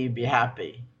 "may you be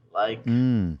happy," like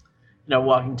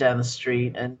walking down the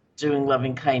street and doing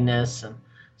loving kindness, and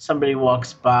somebody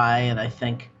walks by and I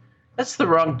think, that's the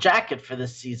wrong jacket for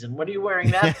this season. What are you wearing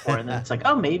that for? And then it's like,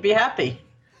 oh, may you be happy,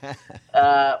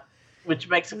 which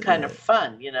makes it kind of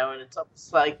fun, and it's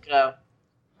almost like a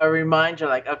reminder,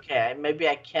 like, okay, maybe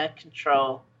I can't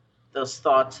control those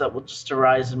thoughts that will just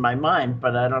arise in my mind,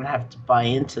 but I don't have to buy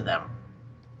into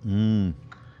them.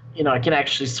 I can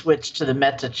actually switch to the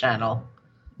metta channel,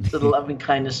 to the loving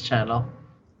kindness channel.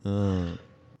 I'll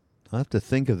have to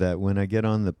think of that when I get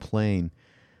on the plane,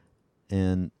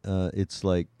 and it's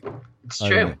like, it's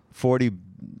true, 40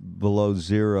 below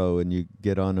zero, and you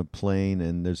get on a plane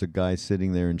and there's a guy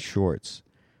sitting there in shorts,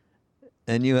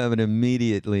 and you have an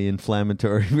immediately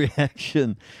inflammatory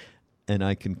reaction. And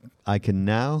I can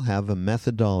now have a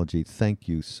methodology. Thank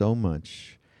you so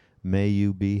much. May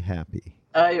you be happy.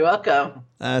 Oh, you're welcome.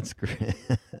 That's great.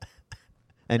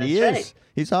 And That's he is. right.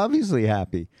 He's obviously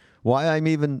happy. Why I'm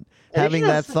even And having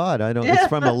that thought, I don't. Yeah. It's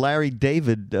from a Larry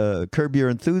David Curb Your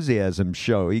Enthusiasm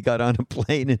show. He got on a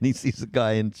plane and he sees a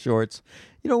guy in shorts.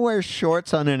 You don't wear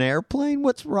shorts on an airplane?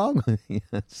 What's wrong with you?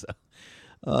 So,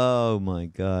 oh my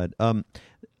God.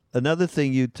 Another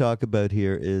thing you talk about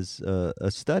here is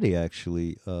a study.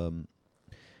 Actually,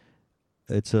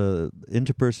 it's a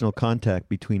interpersonal contact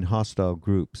between hostile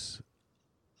groups.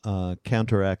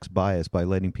 Counteracts bias by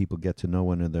letting people get to know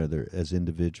one another as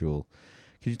individual.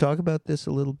 Could you talk about this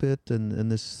a little bit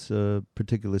and this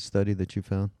particular study that you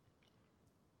found?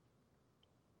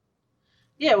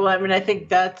 Yeah, well, I mean, I think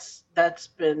that's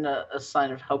been a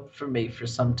sign of hope for me for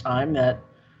some time. That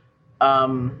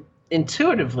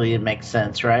intuitively it makes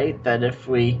sense, right? That if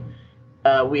we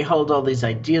hold all these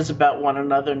ideas about one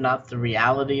another, not the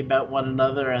reality about one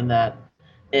another, and that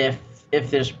if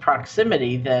there's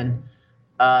proximity, then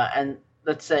and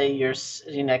let's say you're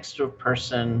sitting next to a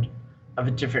person of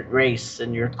a different race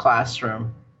in your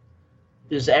classroom,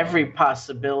 there's every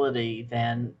possibility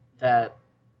then that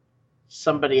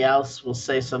somebody else will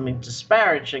say something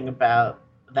disparaging about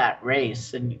that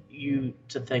race, and you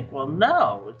to think, well,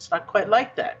 no, it's not quite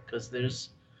like that, because there's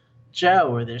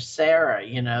Joe or there's Sarah,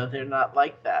 they're not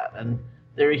like that, and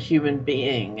they're a human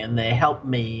being, and they help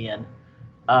me, and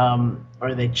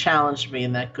or they challenged me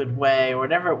in that good way, or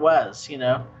whatever it was,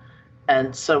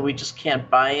 And so we just can't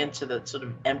buy into that sort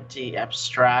of empty,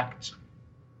 abstract,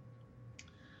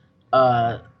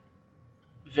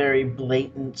 very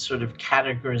blatant sort of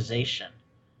categorization,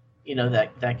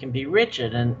 that can be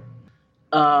rigid. And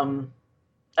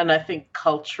I think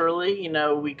culturally,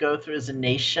 we go through as a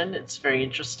nation, it's very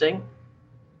interesting.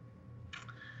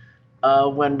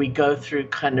 When we go through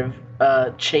kind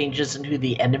of changes in who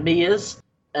the enemy is.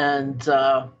 And,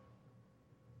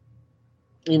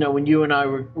 when you and I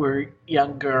were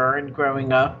younger and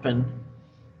growing up, and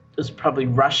it was probably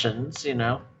Russians,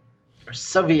 or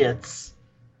Soviets,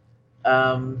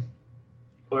 or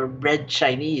Red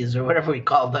Chinese, or whatever we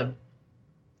call them.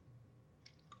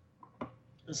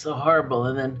 It's so horrible.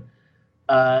 And then,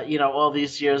 all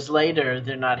these years later,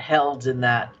 they're not held in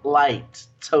that light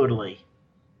totally.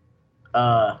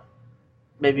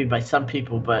 Maybe by some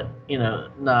people, but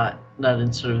not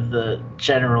in sort of the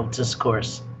general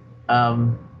discourse.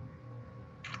 You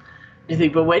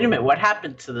think, but wait a minute, what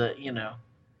happened to the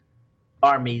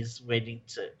armies waiting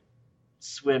to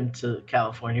swim to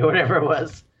California, whatever it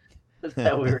was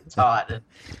that we were taught? And,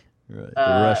 right.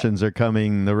 The Russians are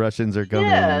coming. The Russians are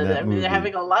coming. Yeah, I mean, they're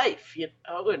having a life,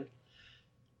 and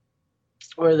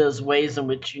or those ways in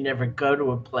which you never go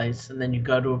to a place, and then you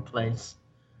go to a place.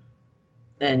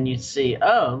 And you see,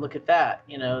 oh, look at that.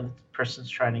 The person's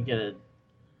trying to get a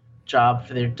job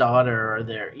for their daughter, or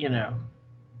they're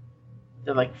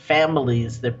like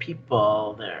families, they're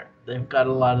people, they've got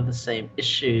a lot of the same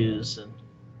issues, and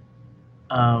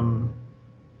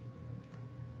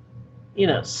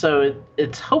so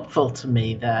it's hopeful to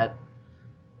me that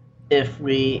if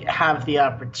we have the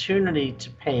opportunity to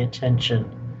pay attention,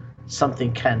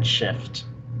 something can shift.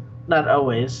 Not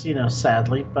always,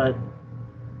 sadly, but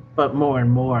more and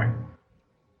more.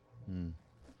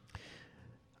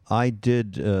 I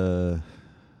did a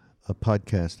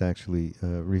podcast actually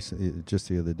recently, just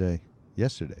the other day,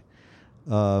 yesterday,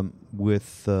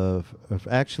 with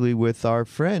our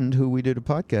friend who we did a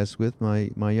podcast with,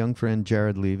 my young friend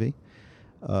Jared Levy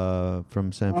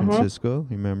from San Francisco,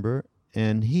 remember?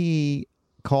 And he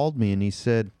called me and he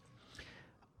said,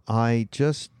 I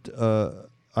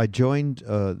joined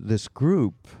this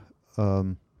group.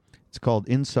 It's called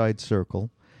Inside Circle,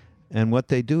 and what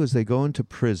they do is they go into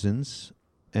prisons,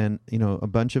 and a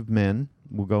bunch of men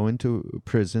will go into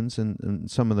prisons,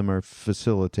 and some of them are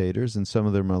facilitators, and some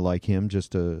of them are like him,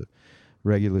 just a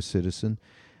regular citizen.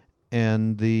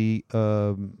 And the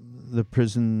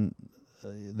prison,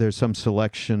 there's some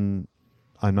selection.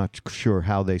 I'm not sure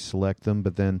how they select them,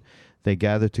 but then they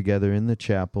gather together in the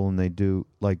chapel, and they do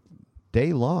like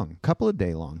couple of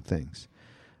day long things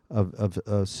of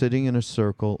sitting in a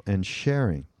circle and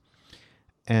sharing.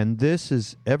 And this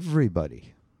is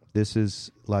everybody. This is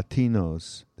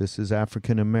Latinos. This is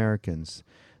African Americans.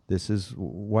 This is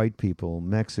white people,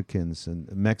 Mexicans, and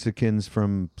Mexicans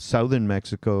from southern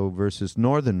Mexico versus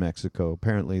northern Mexico.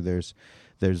 Apparently there's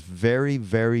very,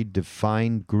 very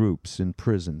defined groups in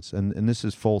prisons. And this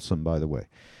is Folsom, by the way.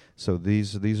 So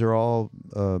these are all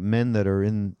men that are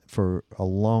in for a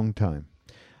long time.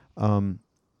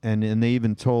 And they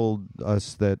even told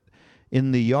us that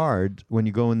in the yard, when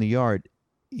you go in the yard,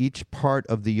 each part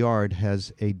of the yard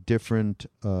has a different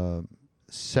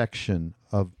section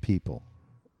of people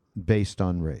based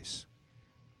on race.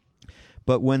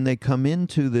 But when they come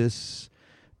into this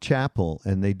chapel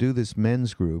and they do this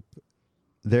men's group,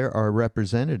 there are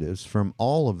representatives from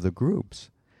all of the groups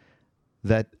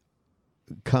that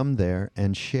come there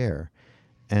and share.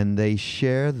 And they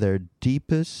share their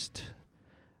deepest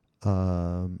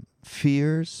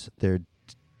fears, their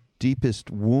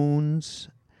deepest wounds,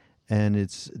 and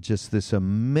it's just this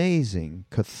amazing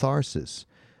catharsis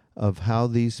of how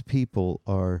these people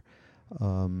are.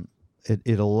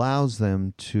 It allows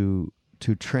them to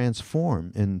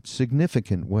transform in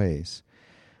significant ways.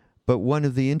 But one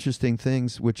of the interesting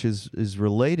things, which is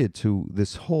related to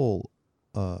this whole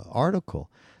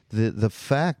article, the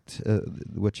fact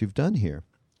what you've done here.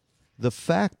 The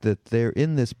fact that they're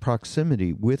in this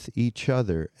proximity with each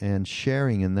other and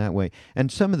sharing in that way.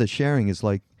 And some of the sharing is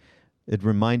like, it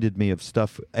reminded me of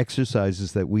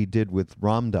exercises that we did with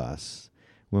Ram Dass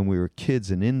when we were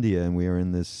kids in India, and we were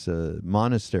in this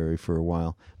monastery for a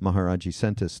while. Maharaji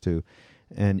sent us to.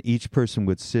 And each person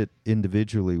would sit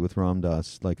individually with Ram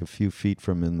Dass, like a few feet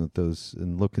from him,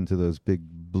 and look into those big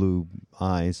blue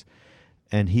eyes.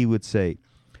 And he would say,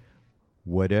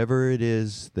 whatever it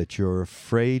is that you're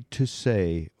afraid to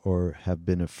say or have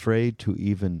been afraid to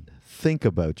even think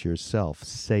about yourself,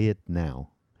 say it now.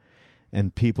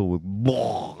 And people would,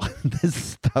 this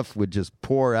stuff would just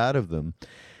pour out of them.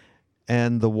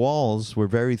 And the walls were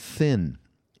very thin.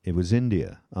 It was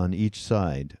India on each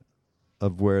side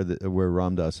of where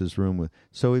Ram Dass's room was.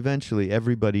 So eventually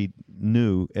everybody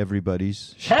knew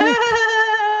everybody's shtick.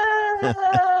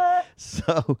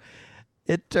 So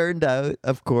it turned out,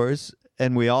 of course,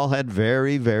 and we all had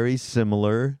very, very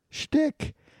similar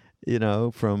shtick,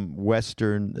 from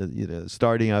Western,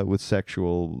 starting out with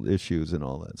sexual issues and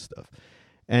all that stuff.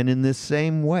 And in the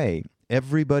same way,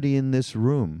 everybody in this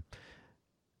room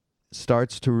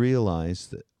starts to realize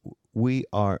that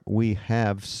we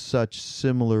have such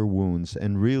similar wounds.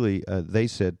 And really, they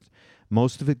said,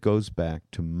 most of it goes back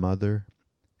to mother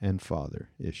and father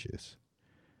issues.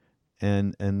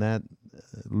 And that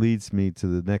leads me to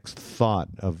the next thought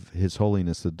of His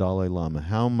Holiness the Dalai Lama.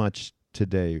 How much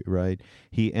today, right?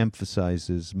 He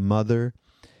emphasizes mother,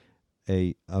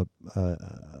 a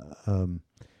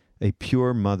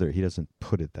pure mother. He doesn't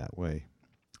put it that way,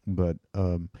 but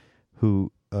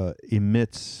who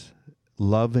emits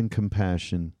love and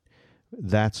compassion.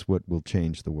 That's what will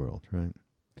change the world, right?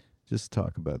 Just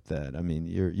talk about that. I mean,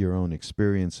 your own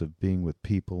experience of being with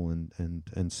people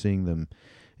and seeing them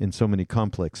in so many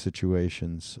complex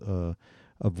situations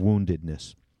of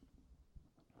woundedness.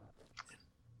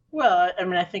 Well, I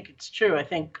mean, I think it's true. I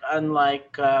think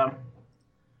unlike,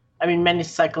 many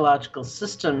psychological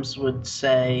systems would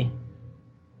say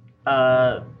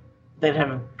they'd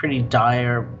have a pretty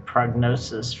dire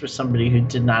prognosis for somebody who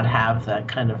did not have that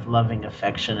kind of loving,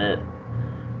 affectionate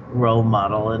role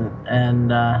model.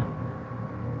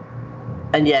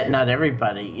 And yet not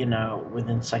everybody,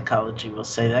 within psychology will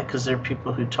say that, because there are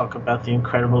people who talk about the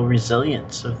incredible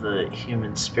resilience of the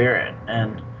human spirit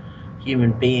and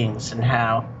human beings and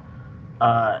how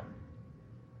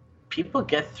people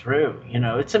get through.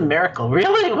 It's a miracle,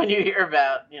 really, when you hear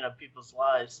about, people's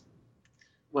lives,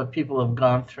 what people have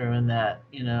gone through, and that,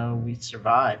 we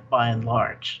survive by and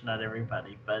large, not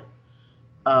everybody, but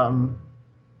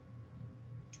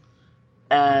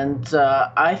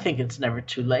I think it's never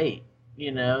too late.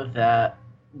 That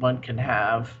one can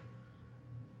have,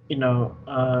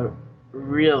 a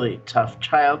really tough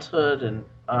childhood and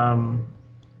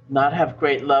not have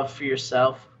great love for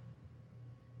yourself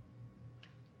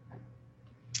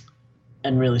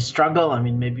and really struggle. I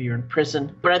mean, maybe you're in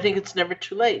prison, but I think it's never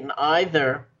too late. And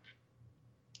either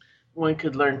one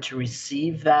could learn to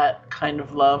receive that kind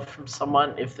of love from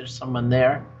someone if there's someone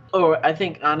there. Or I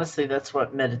think, honestly, that's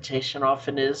what meditation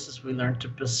often is we learn to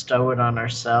bestow it on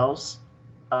ourselves.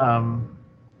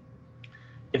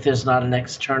 If there's not an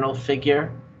external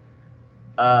figure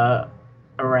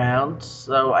around.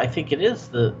 So I think it is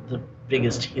the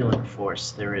biggest healing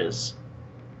force there is.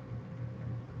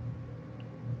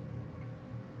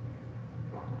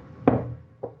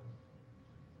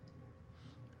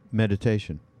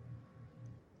 Meditation.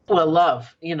 Well,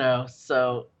 love,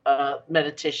 so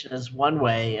meditation is one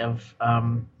way of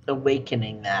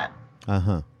awakening that.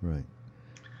 Right.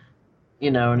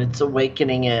 And it's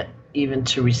awakening it even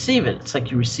to receive it. It's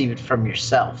like you receive it from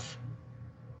yourself.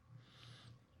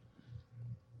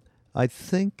 I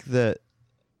think that,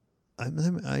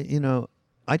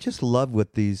 I just love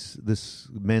what this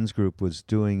men's group was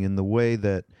doing in the way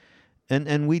that,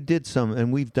 and we did some,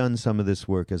 and we've done some of this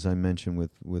work, as I mentioned,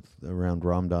 with around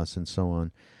Ram Dass and so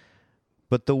on.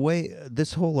 But the way,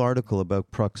 this whole article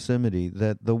about proximity,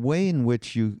 that the way in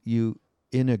which you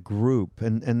in a group,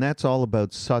 and that's all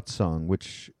about satsang,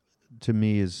 which to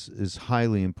me is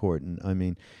highly important. I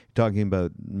mean, talking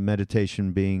about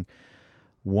meditation being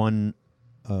one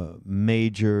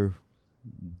major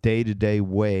day-to-day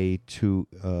way to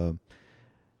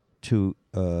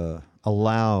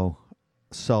allow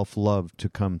self-love to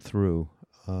come through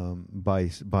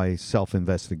by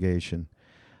self-investigation.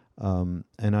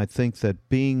 And I think that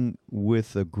being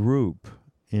with a group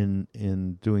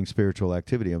in doing spiritual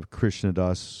activity, of Krishna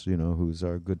Das, who's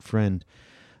our good friend,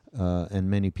 and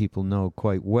many people know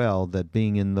quite well that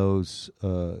being in those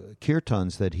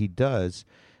kirtans that he does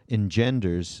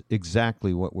engenders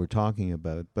exactly what we're talking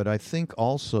about. But I think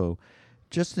also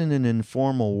just in an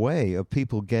informal way of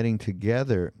people getting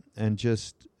together and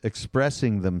just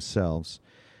expressing themselves,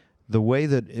 the way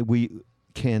that we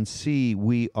can see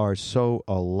we are so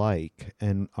alike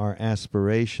and our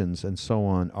aspirations and so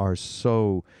on are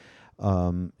so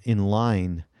in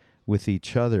line with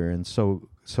each other and so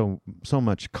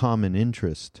much common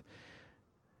interest.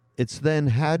 It's then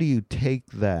how do you take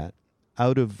that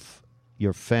out of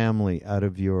your family, out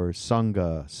of your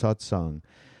sangha, satsang,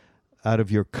 out of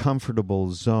your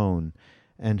comfortable zone,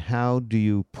 and how do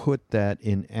you put that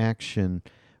in action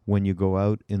when you go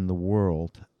out in the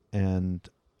world, and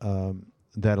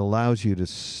that allows you to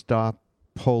stop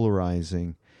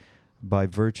polarizing by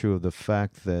virtue of the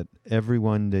fact that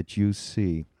everyone that you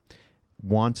see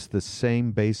wants the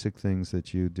same basic things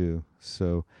that you do.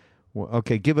 So,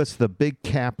 okay, give us the big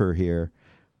capper here,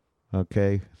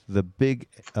 okay? The big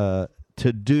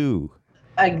to-do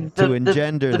to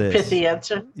engender the this. Pithy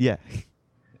answer? Yeah.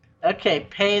 Okay,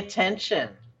 pay attention.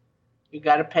 You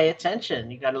got to pay attention.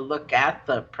 You got to look at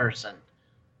the person,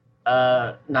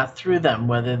 not through them,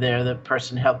 whether they're the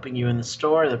person helping you in the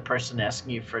store, the person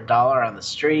asking you for $1 on the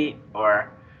street,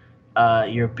 or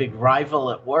your big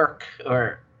rival at work,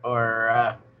 or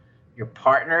your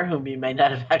partner whom you may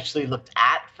not have actually looked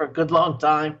at for a good long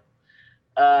time.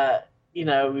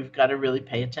 We've got to really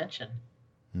pay attention.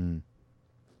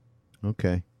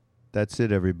 Okay, that's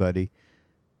it, everybody.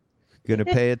 Going to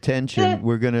pay attention.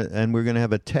 We're gonna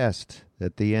have a test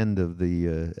at the end of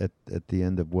the at the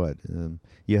end of what?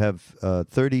 You have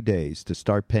 30 days to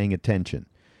start paying attention.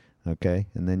 Okay,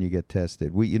 and then you get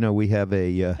tested. We have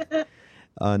a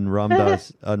on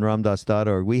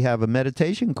ramdas.org. We have a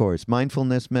meditation course,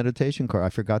 mindfulness meditation course. I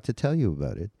forgot to tell you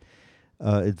about it.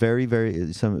 It's very,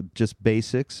 very some just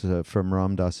basics from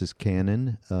Ram Dass's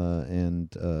canon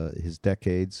and his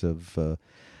decades of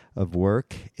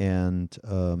work, and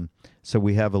so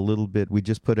we have a little bit. We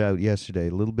just put out yesterday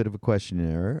a little bit of a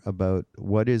questionnaire about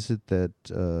what is it that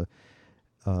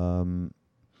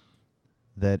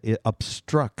that it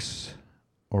obstructs,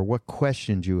 or what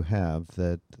questions you have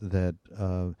that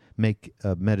make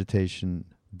meditation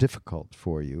difficult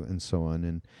for you, and so on.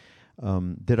 And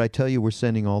did I tell you we're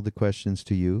sending all the questions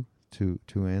to you to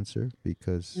answer?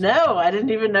 Because no, I didn't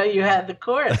even know you had the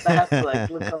course. I have to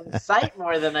look on the site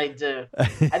more than I do.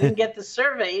 I didn't get the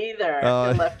survey either. I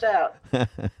feel left out.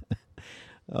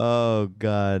 Oh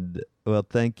God! Well,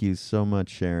 thank you so much,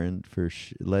 Sharon, for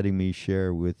letting me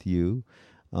share with you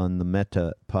on the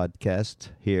Metta podcast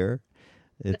here.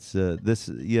 It's this.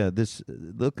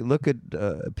 Look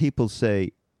at people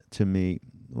say to me,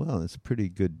 well, it's a pretty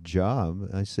good job.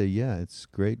 I say, yeah, it's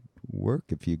great work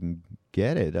if you can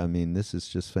get it. I mean, this is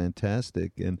just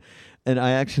fantastic. And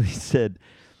I actually said,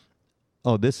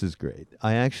 oh, this is great.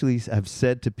 I actually have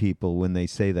said to people when they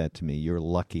say that to me, you're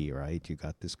lucky, right? You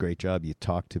got this great job. You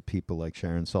talk to people like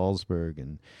Sharon Salzberg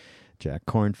and Jack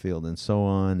Kornfield and so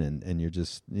on, and you're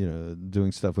just,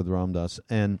 doing stuff with Ram Dass.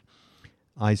 And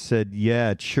I said,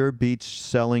 yeah, it sure beats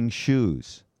selling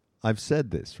shoes. I've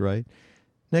said this, right?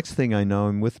 Next thing I know,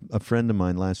 I'm with a friend of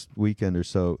mine last weekend or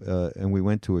so, and we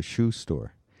went to a shoe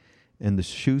store. And the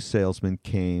shoe salesman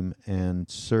came and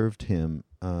served him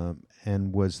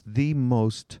and was the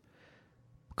most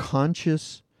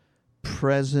conscious,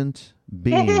 present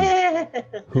being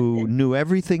who knew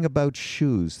everything about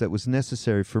shoes that was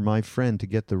necessary for my friend to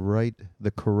get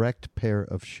the correct pair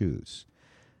of shoes.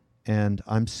 And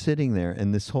I'm sitting there,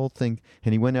 and this whole thing,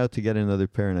 and he went out to get another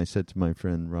pair, and I said to my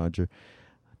friend Roger,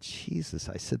 Jesus,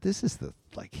 I said, this is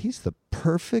he's the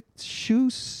perfect shoe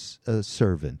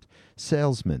servant,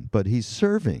 salesman, but he's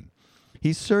serving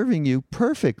you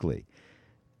perfectly.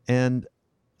 And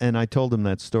I told him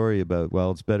that story about,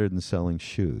 well, it's better than selling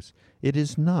shoes. It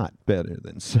is not better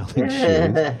than selling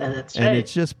shoes. That's right. And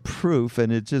it's just proof,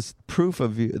 and it's just proof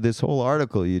of this whole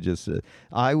article you just said.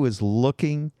 I was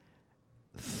looking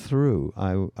through.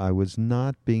 I was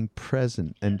not being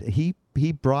present, and he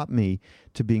brought me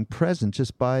to being present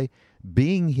just by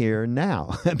being here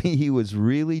now. I mean, he was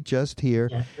really just here,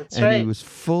 Yeah, that's and right. he was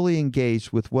fully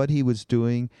engaged with what he was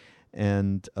doing,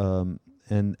 and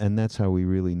that's how we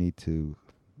really need to.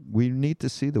 We need to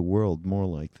see the world more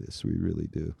like this. We really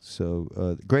do.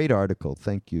 So, great article.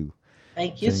 Thank you.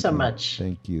 Thank you so much.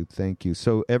 Thank you.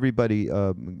 So everybody,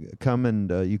 come and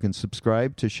you can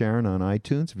subscribe to Sharon on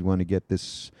iTunes if you want to get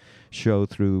this show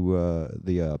through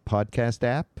the podcast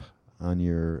app on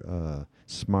your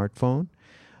smartphone,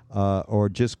 or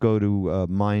just go to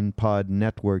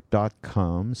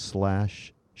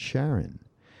mindpodnetwork.com/Sharon.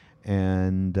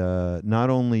 And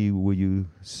not only will you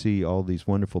see all these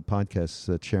wonderful podcasts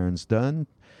that Sharon's done,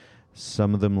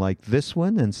 some of them like this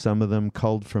one, and some of them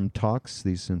culled from talks,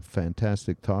 these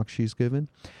fantastic talks she's given.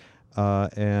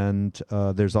 And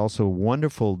there's also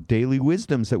wonderful daily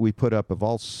wisdoms that we put up of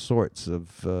all sorts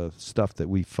of stuff that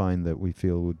we find that we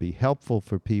feel would be helpful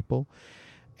for people.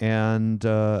 And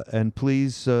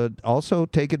please also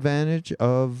take advantage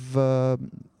of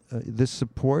this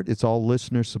support. It's all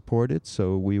listener supported,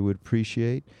 so we would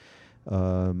appreciate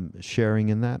sharing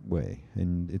in that way.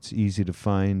 And it's easy to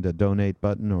find a donate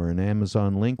button or an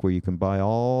Amazon link where you can buy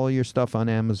all your stuff on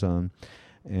Amazon,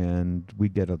 and we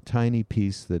get a tiny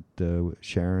piece that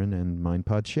Sharon and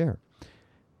MindPod share.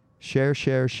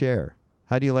 Share.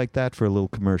 How do you like that for a little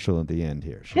commercial at the end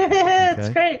here? It's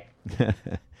great.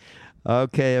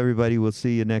 Okay, everybody, we'll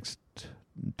see you next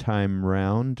time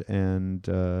round. And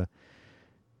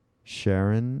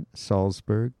Sharon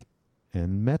Salzberg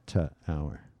and Metta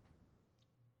Hour.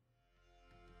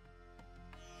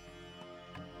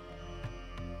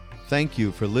 Thank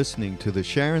you for listening to the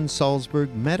Sharon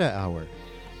Salzberg Metta Hour.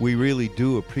 We really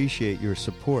do appreciate your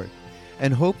support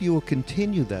and hope you will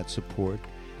continue that support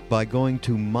by going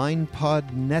to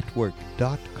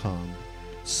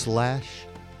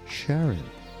mindpodnetwork.com/Sharon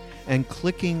and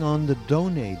clicking on the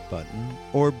donate button,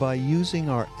 or by using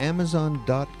our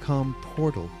Amazon.com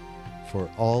portal for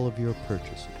all of your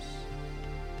purchases.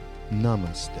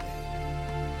 Namaste.